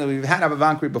interestingly, we've had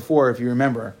abavankari before, if you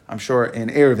remember. I'm sure in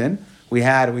Erevin we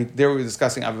were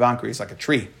discussing abavankari. It's like a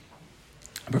tree.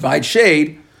 It provides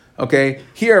shade. Okay,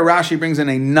 here Rashi brings in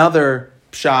another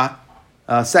pshat.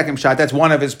 Second pshat, that's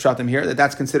one of his pshatim here,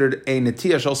 that's considered a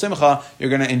netiyah shel simcha. You're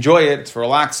going to enjoy it, it's for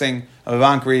relaxing.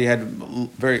 Avankri had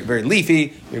very, very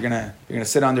leafy. You're going to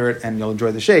sit under it and you'll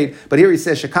enjoy the shade. But here he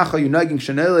says, Shekacha yunaging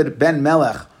sheneled ben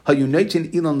melech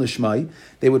hayunaitin ilan lishmai.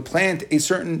 They would plant a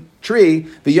certain tree,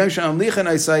 and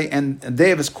the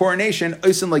day of his coronation,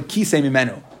 like kisei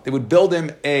mimenu. They would build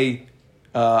him a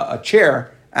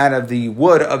chair out of the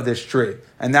wood of this tree.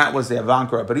 And that was the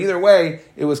Avankara. But either way,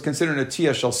 it was considered a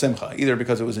Tia Shel Simcha, either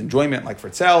because it was enjoyment like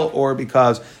Fritzel, or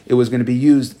because it was going to be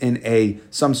used in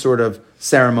some sort of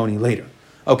ceremony later.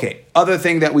 Okay, other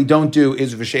thing that we don't do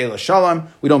is V'Sheila Shalom.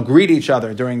 We don't greet each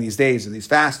other during these days of these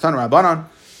fasts. Tan Rabbanan.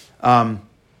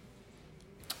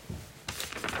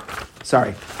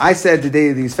 Sorry, I said the day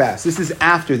of these fasts. This is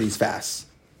after these fasts.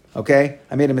 Okay,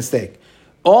 I made a mistake.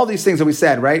 All these things that we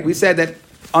said, right? We said that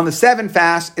on the 7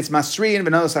 fasts, it's Masri and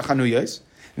Benados HaChanuyos.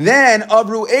 Then,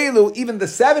 Avru Elu, even the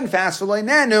 7 fasts,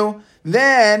 V'Loinenu,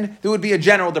 then there would be a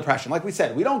general depression. Like we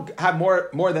said, we don't have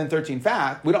more than 13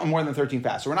 fasts. We don't have more than 13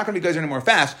 fasts. So we're not going to be guys any more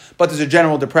fasts, but there's a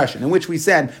general depression in which we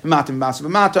said, right? Planting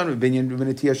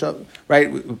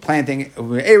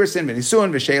Erisin,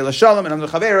 Benisuin, V'Sheila Shalom, and Amdu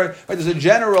Chavera. Right? There's a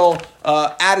general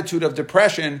attitude of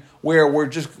depression where we're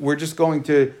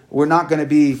not going to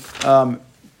be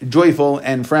joyful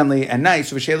and friendly and nice.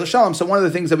 So V'Sheila Shalom. So one of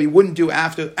the things that we wouldn't do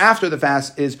after the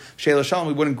fast is V'Sheila Shalom.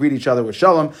 We wouldn't greet each other with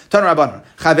Shalom. Tan Rabbanan.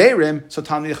 Chaverim, so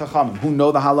Talmidei Chachamim, who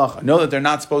know the halacha, know that they're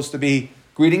not supposed to be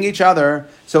greeting each other.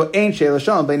 So Ein Sheila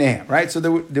Shalom Beinehem, right? So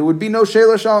there would be no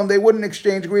Sheila Shalom. They wouldn't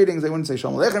exchange greetings. They wouldn't say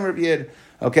Shalom Aleichem Reb Yid.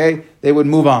 Okay? They would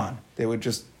move on. They would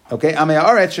just, okay? Amei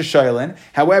Haaretz Sheshaylin.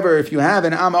 However, if you have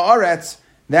an Amei Haaretz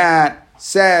that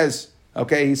says,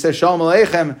 okay, he says Shalom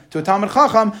Aleichem to a Talmid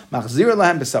Chacham, Machzir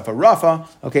Lahem B'Safa Rafa.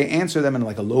 Okay, answer them in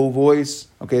like a low voice.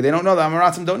 Okay, they don't know, the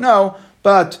Amoratzim don't know,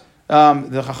 but the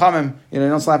Chachamim,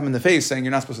 don't slap them in the face saying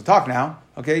you're not supposed to talk now.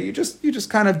 Okay, you just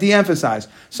kind of de-emphasize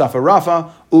Safa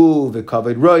Rafa,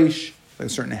 V'Kavod Roish, a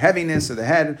certain heaviness of the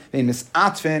head. They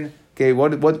misatfin. Okay,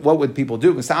 what would people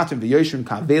do? Misatfin v'yoshim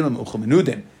ka'avelim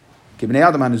u'chumenudin. Kibnei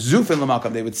Adam hanezufin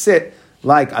l'malkam. They would sit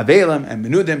like avelim and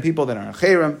menudim, people that are in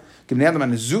cherem.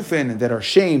 That are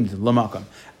shamed l'makam.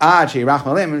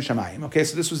 Okay,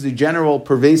 so this was the general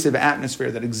pervasive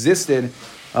atmosphere that existed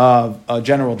of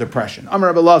general depression.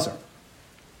 Amar Rabbi Lazar.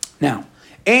 Now,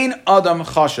 ein adam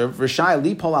chashav r'shai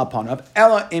lipol al panav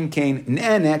ela imkein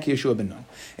ne'enek Yeshua ben Nun.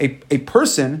 A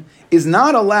person is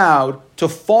not allowed to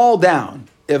fall down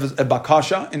if a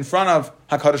bakasha in front of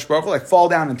Hakadosh Baruch Hu, like fall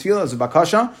down in tefillah as a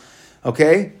bakasha.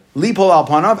 Okay, lipol al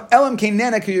panav ela imkein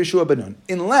ne'enek Yeshua ben Nun,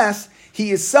 unless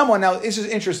he is someone. Now, this is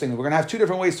interesting. We're going to have 2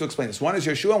 different ways to explain this. One is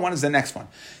Yeshua, and one is the next one.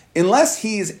 Unless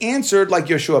he is answered like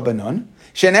Yeshua ben Nun,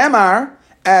 Shenemar,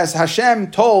 as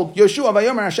Hashem told Yeshua,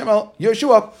 Vayomer Hashem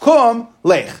Yeshua, Kum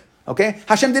Lech. Okay?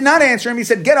 Hashem did not answer him. He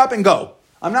said, get up and go.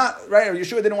 I'm not, right? Or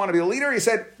Yeshua didn't want to be a leader. He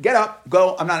said, get up,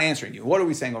 go. I'm not answering you. What are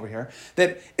we saying over here?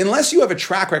 That unless you have a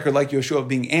track record like Yeshua of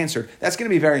being answered, that's going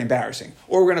to be very embarrassing.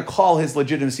 Or we're going to call his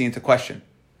legitimacy into question.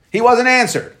 He wasn't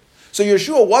answered. So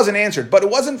Yeshua wasn't answered, but it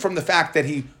wasn't from the fact that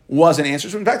he wasn't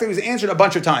answered. So in fact, that he was answered a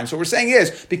bunch of times. So what we're saying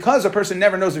is, because a person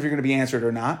never knows if you're going to be answered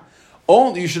or not,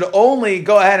 you should only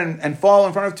go ahead and fall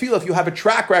in front of tefillah if you have a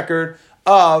track record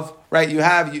of, right,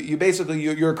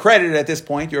 you're accredited at this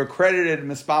point, you're accredited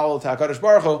mispawel to HaKadosh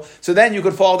Baruch Hu, so then you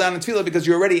could fall down in tefillah because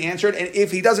you're already answered, and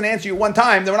if he doesn't answer you one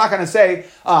time, then we're not going to say,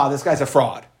 this guy's a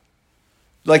fraud.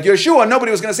 Like Yeshua,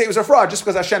 nobody was going to say he was a fraud just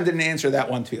because Hashem didn't answer that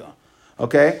one tefillah.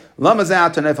 Okay,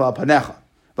 Lamazat to nefal panecha.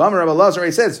 V'amar Rabbi Lazar,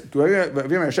 he says,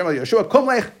 Yeshua, kum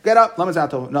lech, get up.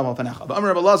 Lamazat to nefal panecha. V'amar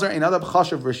Rabbi Lazar, another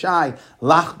chashav rishai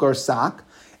lach gorsak.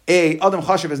 A Adam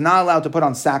chashav is not allowed to put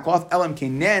on sackcloth. Elam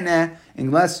kinene,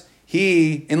 unless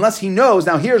he knows.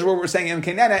 Now here's where we're saying elam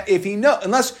kinene.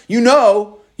 Unless you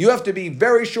know, you have to be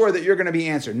very sure that you're going to be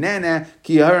answered. Nene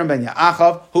ki Yehoram ben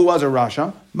Ya'achav, who was a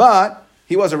rasha, but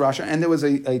he was a rasha, and there was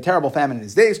a terrible famine in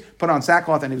his days. Put on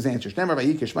sackcloth, and he was answered.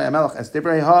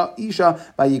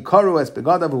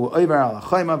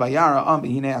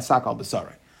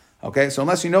 Okay, so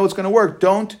unless you know it's going to work,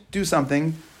 don't do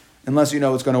something unless you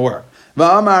know it's going to work.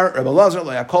 Not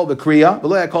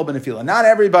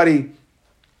everybody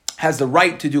has the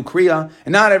right to do kriya,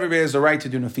 and not everybody has the right to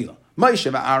do nefila. Moshe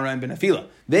v'Aaron b'nefila.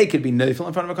 They could be nefil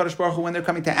in front of HaKadosh Baruch Hu when they're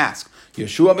coming to ask.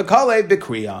 Yeshua v'Kalev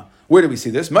b'kriya. Where do we see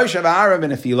this? Moshe v'Aaron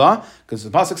b'nefila, because the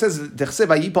pasuk says, "Dechsev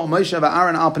vayipol Moshe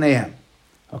v'Aaron al pneihem."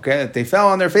 Okay, that they fell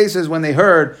on their faces when they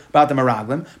heard about the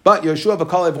Meraglim. But Yeshua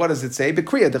v'Kalev, what does it say?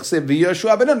 B'kriya. Dechsev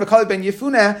v'Yeshua ben Nun v'Kalev ben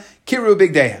Yefuneh kiru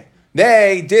bigdeihem.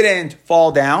 They didn't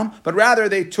fall down, but rather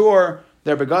they tore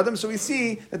their begadim. So we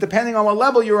see that depending on what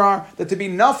level you are, that to be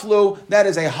naflu, that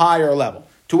is a higher level.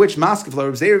 To which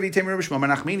Maskefla, if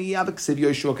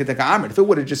it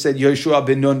would have just said Yeshua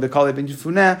ben Nun v'Kalev ben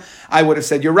Yefuneh, I would have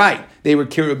said you're right. They were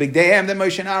kiru bigdeihem. Then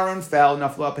Moshe and Aaron fell,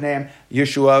 naflu apneim.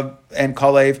 Yeshua and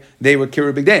Kalev, they were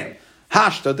kiru bigdeihem.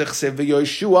 Hashta dechsev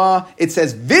v'Yeshua. It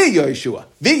says v'Yeshua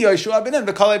ben Nun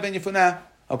v'Kalev ben Yefuneh.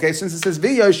 Okay, since it says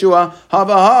V'Yeshua,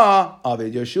 Havaha,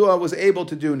 Avid. Yeshua was able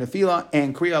to do Nefila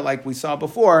and Kriya like we saw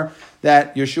before,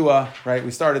 that Yeshua, right,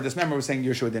 we started this, remember, we're saying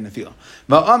Yeshua did Nefila.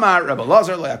 Va'amar, Rebbe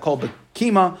Lazar, Le'akol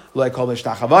B'Kima, Le'akol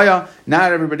B'Shtachavaya.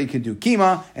 Not everybody can do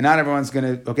Kima, and not everyone's going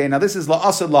to, okay, now this is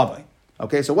La'asad Lavai.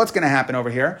 Okay, so what's going to happen over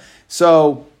here?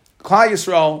 So, Klal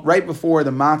Yisrael, right before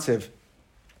the Matziv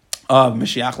of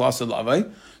Mashiach La'asad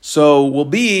Lavai, so we'll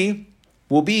be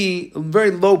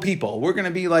very low people. We're going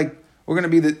to be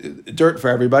the dirt for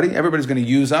everybody. Everybody's going to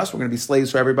use us. We're going to be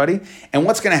slaves for everybody. And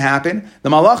what's going to happen? The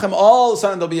Malachim, all of a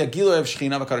sudden, there'll be a Giluy of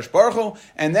Shechina v'Kadosh Baruch Hu,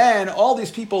 and then all these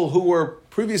people who were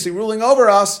previously ruling over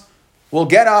us will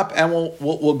get up and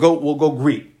we'll go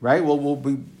greet, right?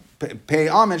 We'll pay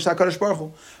homage to HaKadosh Baruch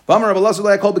Hu.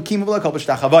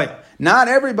 Not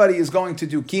everybody is going to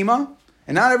do Kima,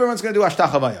 and not everyone's going to do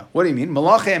Ashtachavaya. What do you mean?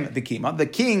 Malachim the Kima, the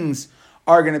kings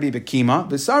are going to be Bekima.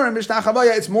 V'sarim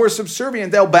b'shtachavaya, it's more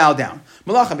subservient, they'll bow down.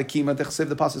 Malachim Bekima,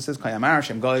 the Pasuk says, Kayamar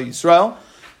Hashem Gal Yisrael,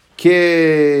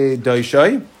 Ki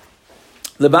Doishay,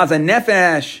 Levaza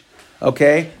Nefesh,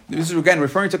 okay, this is again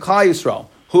referring to Klal Yisrael,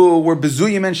 who were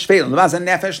Bezuyim and Shvelim, Levaza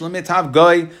Nefesh, Lemitav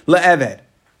Goy, Le'eved,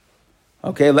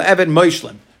 okay, Le'eved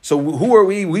Moishlim. So who were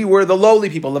we? We were the lowly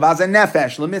people. Levaz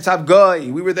nefesh, lemitzav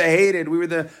goy. We were the hated. We were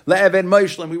the le'eved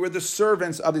moishlim. We were the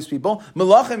servants of these people.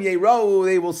 Malachim yerau.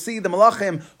 They will see the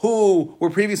malachim who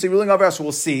were previously ruling over us.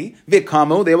 Will see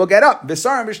v'kamu. They will get up.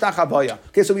 V'sarim v'shtachavaya.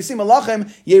 Okay, so we see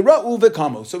malachim yerau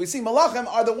v'kamu. So we see malachim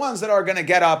are the ones that are going to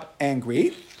get up and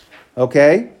greet.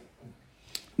 Okay,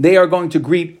 they are going to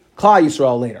greet Klal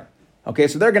Yisrael later. Okay,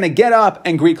 so they're going to get up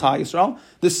and greet Klal Yisrael.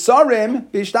 The Sarim,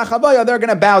 B'Ishtachavaya, they're going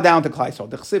to bow down to Klal Yisrael.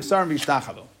 The Chsiv Sarim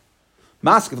B'Ishtachavo.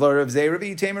 Maskiv lo Rav Zei, Rav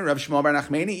Yitamer, Rav Shmuel Bar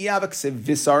Nachmeni, Iyav Chsiv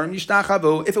V'Sarim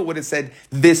Yishtachavo. If it would have said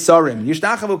V'Sarim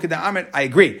Yishtachavo Keda'amrit, I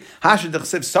agree. Hashad the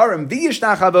Chsiv Sarim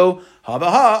V'Yishtachavo,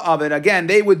 Havaha of it. Again,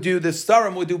 they would do, the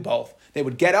Sarim would do both. They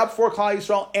would get up for Klal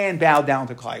Yisrael and bow down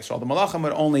to Klal Yisrael. The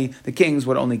Malachim the kings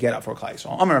would only get up for Klal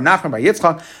Yisrael. Amar Rav Nachman bar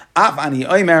Yitzchak, Af ani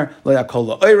oimer, lo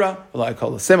yakol la'oira, lo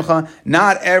yakol la'simcha.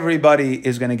 Not everybody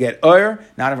is going to get oir,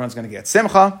 not everyone's going to get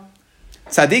simcha.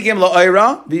 Tzadikim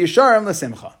la'oira, v'yisharim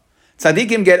la'simcha.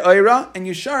 Tzadikim get oira, and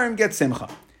Yisharim get simcha.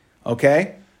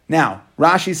 Okay? Now,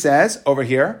 Rashi says over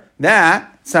here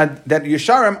that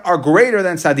Yisharim are greater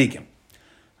than Tzadikim.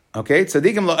 Okay,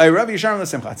 tzadikim la'ayra v'yisharim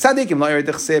l'simcha. Tzadikim la'ayra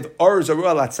d'chsev or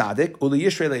zarua l'tzadik uli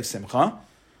yishrei leiv simcha.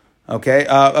 Okay,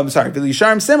 I'm sorry,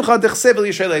 v'yisharim simcha d'chsev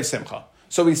uli yishrei leiv simcha.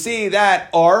 So we see that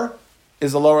or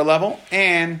is the lower level,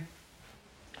 and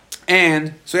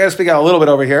so we have to speak out a little bit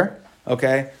over here.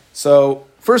 Okay, so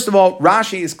first of all,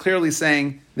 Rashi is clearly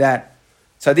saying that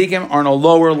tzadikim are on a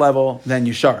lower level than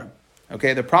Yisharim.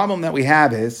 Okay, the problem that we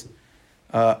have is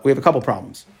we have a couple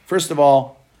problems. First of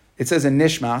all, it says in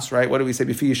Nishmas, right? What do we say?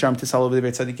 B'fi Yisharim tisalav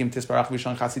v'divei tzadikim tisparach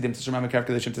v'yishon chasidim tisrumam v'kav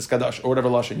kedeshim tiskadash, or whatever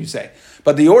lashon you say.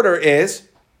 But the order is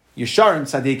Yisharim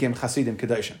tzadikim chasidim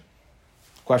kedeshim.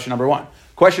 Question number one.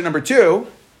 Question number two,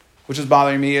 which is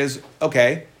bothering me, is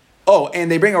okay. Oh,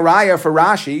 and they bring a raya for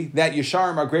Rashi that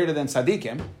Yisharim are greater than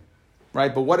tzadikim,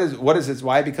 right? But what is this?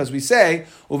 Why? Because we say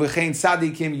uvechein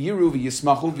tzadikim yiru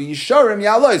v'yismachu v'yisharim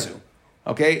ya'aloizu.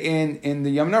 Okay, in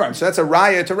the Yom Noraim. So that's a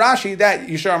raya to Rashi that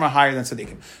Yisharim are higher than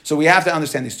Tzadikim. So we have to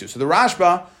understand these two. So the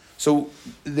Rashba, so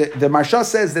the Marsha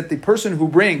says that the person who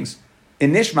brings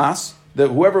in Nishmas,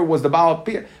 whoever was the Baal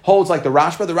holds like the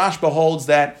Rashba. The Rashba holds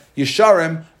that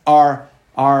Yisharim are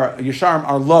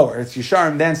lower. It's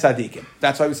Yisharim then Tzadikim.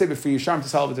 That's why we say before Yisharim to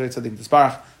Salva Tzadikim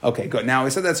Tisparach. Okay, good. Now we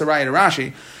said that's a raya to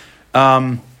Rashi.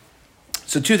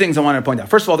 So two things I wanted to point out.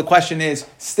 First of all, the question is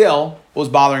still what was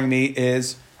bothering me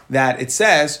is that it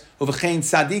says, Uvechein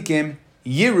tzadikim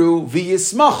yiru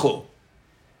v'yismachu.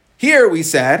 Here we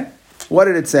said, what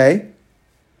did it say?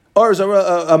 Lo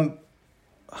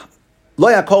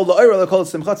yakol la'oira l'kol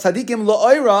simcha, tzadikim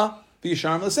la'oira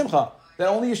v'yisharim l'simcha. That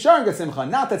only Yisharim get simcha,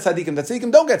 not that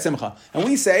tzadikim don't get simcha. And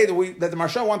we say that the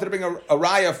Marsha wanted to bring a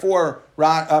raya for,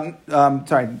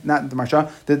 sorry, not the Marsha,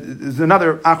 there's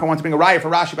another Achar wanted to bring a raya for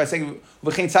Rashi by saying,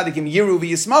 Uvechein tzadikim yiru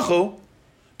v'yismachu,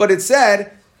 but it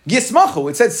said, Yismachu,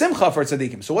 it said simcha for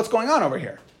tzaddikim. So what's going on over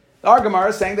here? The Gemara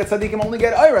is saying that tzaddikim only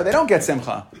get oira, they don't get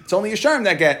simcha. It's only Yisharim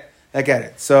that get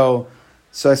it. So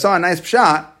I saw a nice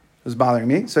pshat, it was bothering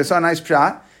me. So I saw a nice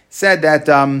pshat, said that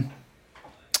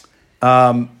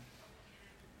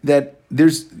that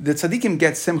there's the tzaddikim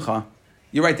get simcha.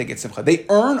 You're right, they get simcha. They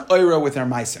earn oira with their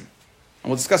maisim. And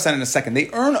we'll discuss that in a second.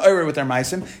 They earn oira with their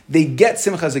maisim. They get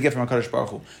simcha as a gift from HaKadosh Baruch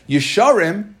Hu.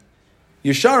 Yisharim,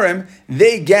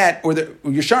 they get, or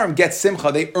Yisharim get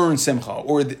simcha, they earn simcha,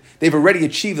 or they've already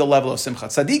achieved the level of simcha.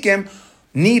 Tzadikim,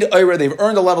 need Eira, they've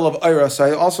earned a level of Eira. So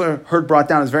I also heard brought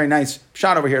down, is very nice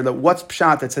pshat over here, that what's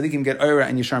pshat that tzaddikim get Eira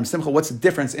and Yesharim Simcha? What's the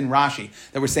difference in Rashi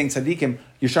that we're saying tzaddikim,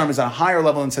 Yesharim is on a higher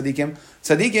level than tzaddikim?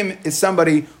 Tzaddikim is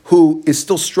somebody who is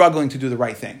still struggling to do the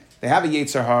right thing. They have a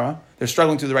Yetzer Hara, they're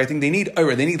struggling to do the right thing. They need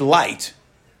Eira, they need light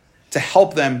to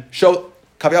help them, show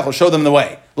them the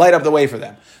way, light up the way for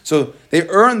them. So they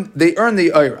earn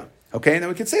the Eira. Okay, and then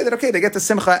we could say that, okay, they get the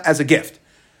Simcha as a gift.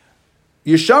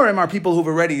 Yesharim are people who've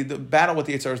already, the battle with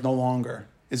the Yetzer is no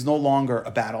longer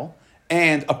a battle.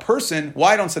 And a person,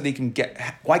 why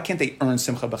can't they earn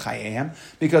Simcha b'chayeihem?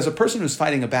 Because a person who's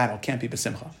fighting a battle can't be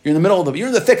b'simcha. You're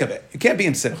in the thick of it. You can't be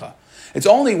in Simcha. It's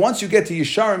only once you get to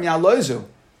Yesharim Yalozu,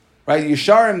 right?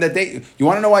 Yesharim you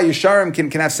want to know why Yesharim can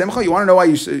have Simcha? You want to know why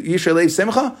Yisrael leave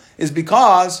Simcha? Is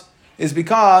because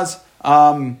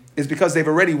they've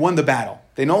already won the battle.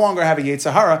 They no longer have a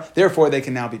Yetzer Hara, therefore they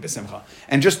can now be B'simcha.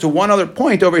 And just to one other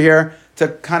point over here, to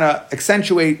kind of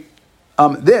accentuate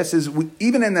this, is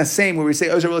even in the same, where we say,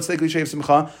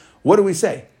 Simcha, what do we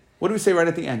say? What do we say right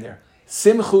at the end there?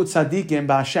 Simchu tzadikim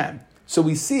b'Hashem. So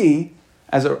we see,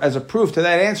 as a proof to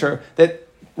that answer, that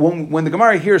when the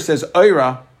Gemara here says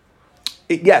Eira,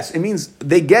 it means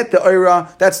they get the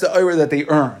Eira, that's the Eira that they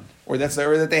earn, or that's the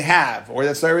Eira that they have, or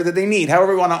that's the Eira that they need,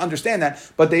 however we want to understand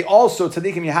that. But they also,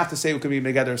 tzaddikim, you have to say it could be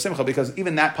together of Simcha, because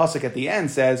even that pasuk at the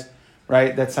end says,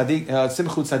 right, that Simchu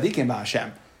tzadikim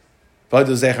b'Hashem. So it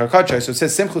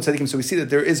says Simchu tzadikim, so we see that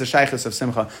there is a shaychus of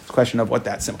Simcha. It's a question of what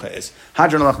that Simcha is.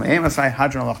 Hadron alach me'emasai,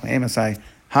 hadron alach me'emasai,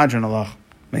 hadron alach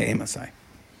me'emasai.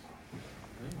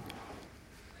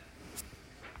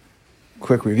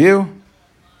 Quick review.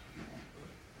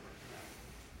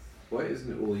 Why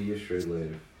isn't it Uli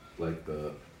Yisrael like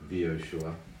the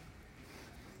V'Yoshua?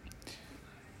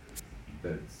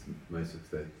 That's Ma'aseh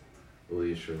that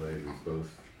Uli Yisrael is both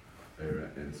Eira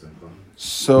and Simcha.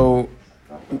 So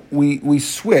we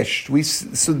switched.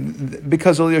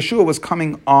 Because Uli Yeshua was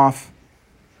coming off.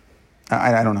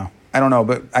 I don't know,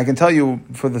 but I can tell you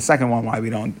for the second one why we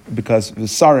don't, because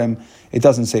Visarim, it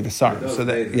doesn't say Visarim. So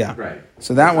that, yeah. Right.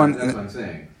 So that one. That's what I'm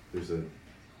saying. There's a.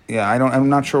 Yeah, I'm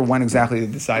not sure when exactly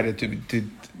they decided to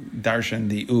darshan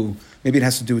the U. Maybe it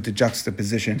has to do with the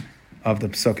juxtaposition of the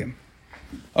psukim.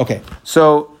 Okay,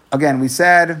 so again, we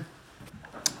said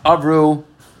Avru.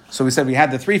 So we said we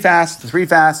had the three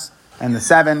fasts, and the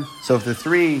 7. So if the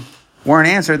 3 weren't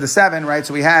answered, the 7, right?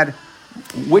 So we had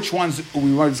which ones,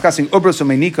 we were discussing Ubros and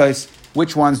Menikos,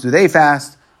 which ones do they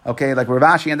fast? Okay, like Rav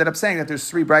Ashi ended up saying that there's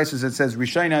 3 brises that says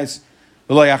Rishonos,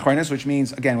 which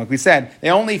means, again, like we said, they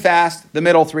only fast the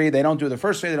middle 3, they don't do the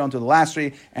first 3, they don't do the last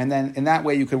 3, and then in that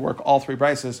way you could work all 3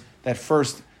 brises, that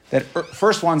first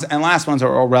ones and last ones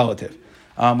are all relative.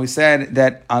 We said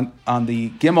that on the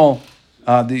Gimel,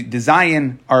 the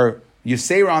Zayin are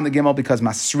Yusera on the Gimel because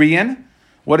Masriyan.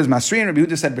 What is Masriyan? Rabbi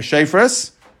Yehuda said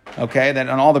B'Shefres. Okay, that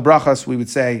on all the brachas we would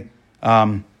say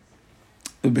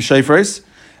B'Shefres.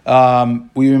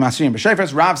 We were Masriyan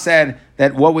B'Shefres. Rav said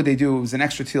that what would they do? It was an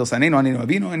extra tefillah, Anenu,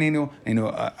 Avinu, Anenu,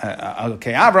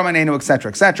 Avram, Anenu,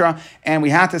 etc. And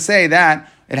we had to say that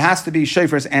it has to be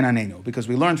Shefres and Anenu, because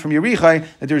we learned from Yerichai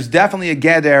that there's definitely a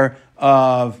geder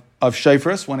of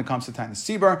Shefres when it comes to Tainus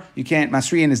Tzibur. You can't,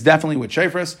 Masriyan is definitely with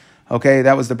Shefres. Okay,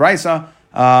 that was the brisa.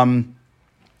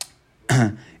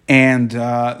 And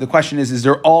the question is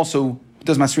there also,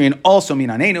 does Masriyan also mean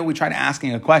Anenu? We tried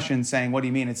asking a question saying, what do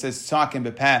you mean? It says Tzakim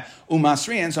Bepeh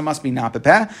Masriyan, so it must be not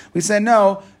Bepeh. We said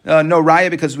no Raya,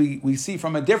 because we see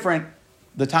from the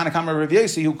Tanakhama Rav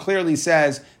Yossi, who clearly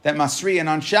says that Masriyan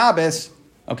on Shabbos,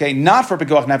 okay, not for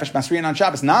Pekuach Nefesh, Masriyan on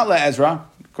Shabbos, not LeEzra,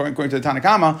 according to the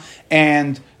Tanakhama,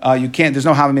 and you can't, there's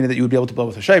no Havamina that you would be able to blow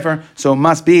with a shofar, so it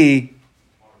must be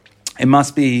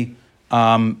that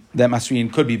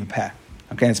Masriyan could be Bepeh.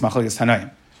 Okay, it's Machlekes Tanoim.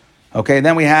 Okay,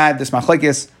 then we had this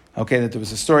Machlekes, okay, that there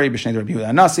was a story, B'shnei Rabbi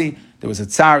Yehuda Nasi, there was a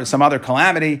tsar, some other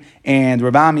calamity, and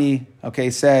Rabami, okay,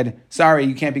 said, sorry,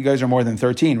 you can't be Gozer more than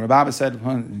 13. Rabbi said,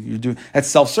 that's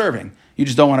self-serving. You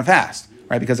just don't want to fast,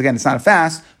 right? Because again, it's not a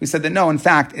fast. We said that no, in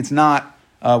fact, it's not.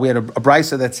 We had a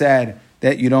brisa that said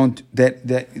that you don't, that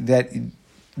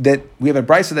we have a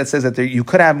brisa that says that you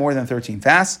could have more than 13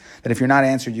 fasts, that if you're not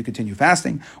answered, you continue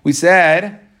fasting. We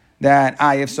said that,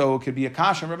 if so, it could be a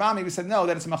kasha. Rabami, we said, no,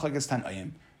 that it's a machlekes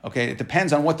tanoim. Okay, it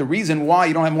depends on what the reason why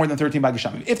you don't have more than 13 by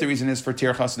Geshamim. If the reason is for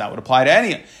tirchas, that would apply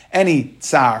to any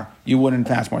tsar. You wouldn't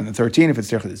fast more than 13 if it's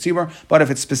tirchas tzibur. But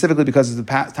if it's specifically because the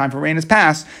time for rain is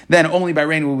past, then only by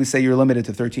rain will we say you're limited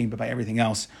to 13, but by everything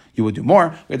else, you would do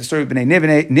more. We had the story of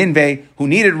Bnei Ninveh, who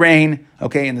needed rain,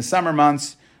 okay, in the summer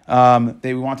months.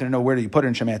 We wanted to know where do you put it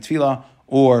in Shemei Tefillah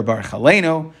or Baruch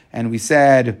Aleinu, and we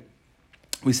said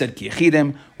We said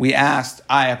kiyachidim. We asked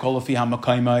ayakolofi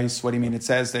hamakaymais. What do you mean? It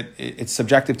says that it's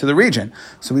subjective to the region.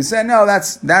 So we said no.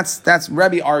 That's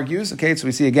Rebbe argues. Okay, so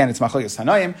we see again it's machlokes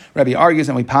tanoim. Rebbe argues,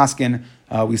 and we paskin.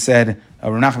 We said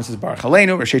Rav Nachman says Baruch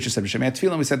Aleinu. Rav Sheshes said B'Shem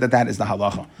Tefillah. We said that is the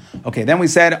halacha. Okay, then we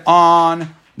said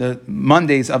on the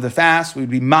Mondays of the fast we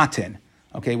would be matin.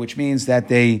 Okay, which means that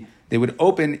they would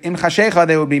open in chashecha.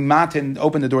 They would be matin,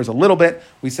 open the doors a little bit.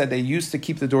 We said they used to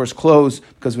keep the doors closed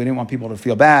because we didn't want people to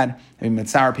feel bad. I mean,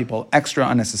 mitzvah people extra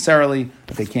unnecessarily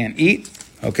that they can't eat.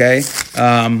 Okay,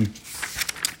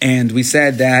 and we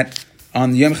said that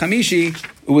on Yom Chamishi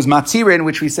it was matzirin,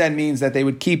 which we said means that they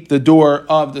would keep the door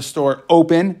of the store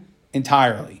open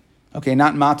entirely. Okay,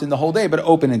 not matin the whole day, but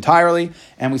open entirely.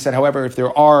 And we said, however, if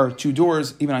there are two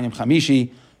doors, even on Yom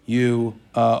Chamishi, you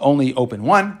only open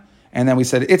one. And then we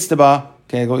said itztaba.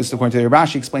 Okay, according to the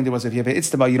Rashi, explained to us if you have an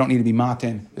itztaba, you don't need to be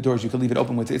matin the doors. You can leave it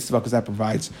open with the itztaba because that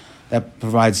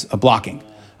provides a blocking.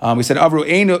 We said avru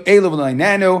elu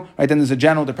v'lo. Right, then there's a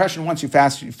general depression. Once you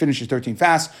fast, you finish your 13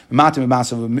 fasts. Matin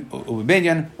b'masav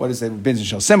ubinyan. What is it? Binyan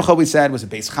shel simcha. We said was a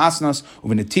base chasnos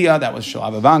uvenetia. That was shel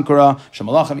avankara shel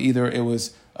malachim. Either it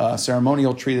was a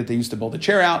ceremonial tree that they used to build a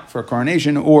chair out for a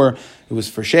coronation, or it was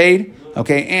for shade.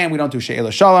 Okay, and we don't do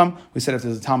she'ela shalom. We said if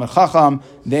there's a Talmud Chacham,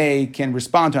 they can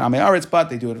respond to Amei Aretz, but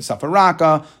they do it with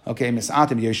Safaraka. Okay,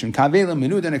 Misatim Yeshun Kavelim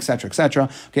Menudin, etc., etc.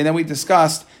 Okay, then we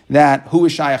discussed that who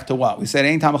is shayach to what. We said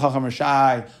Ein Talmud Chacham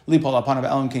Rishai Lipol Apanav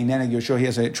Elam Keineneg Yeshua. He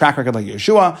has a track record like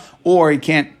Yeshua, or he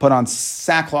can't put on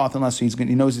sackcloth unless he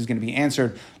knows he's going to be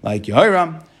answered like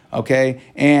Yehoram. Okay,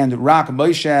 and Rak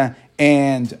Moshe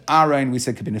and Aaron, we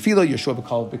said could be Nefila, Yeshua be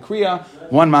called Bekriya.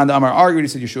 One man, the Amar argued, he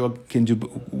said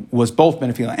Yeshua was both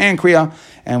Benefila and Kriya.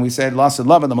 And we said, Lasad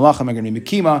Lava, the Malachim are going to be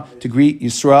Mekima to greet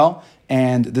Yisrael.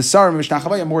 And the Sarim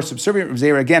Mishnachavaya, more subservient.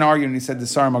 Zera again argued, and he said the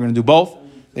Sarim are going to do both.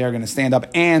 They are going to stand up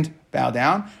and bow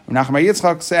down. Rav Nachman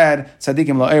Yitzchak said,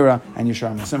 Tzadikim La'era and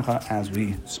Yisharim L'Simcha, as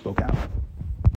we spoke out.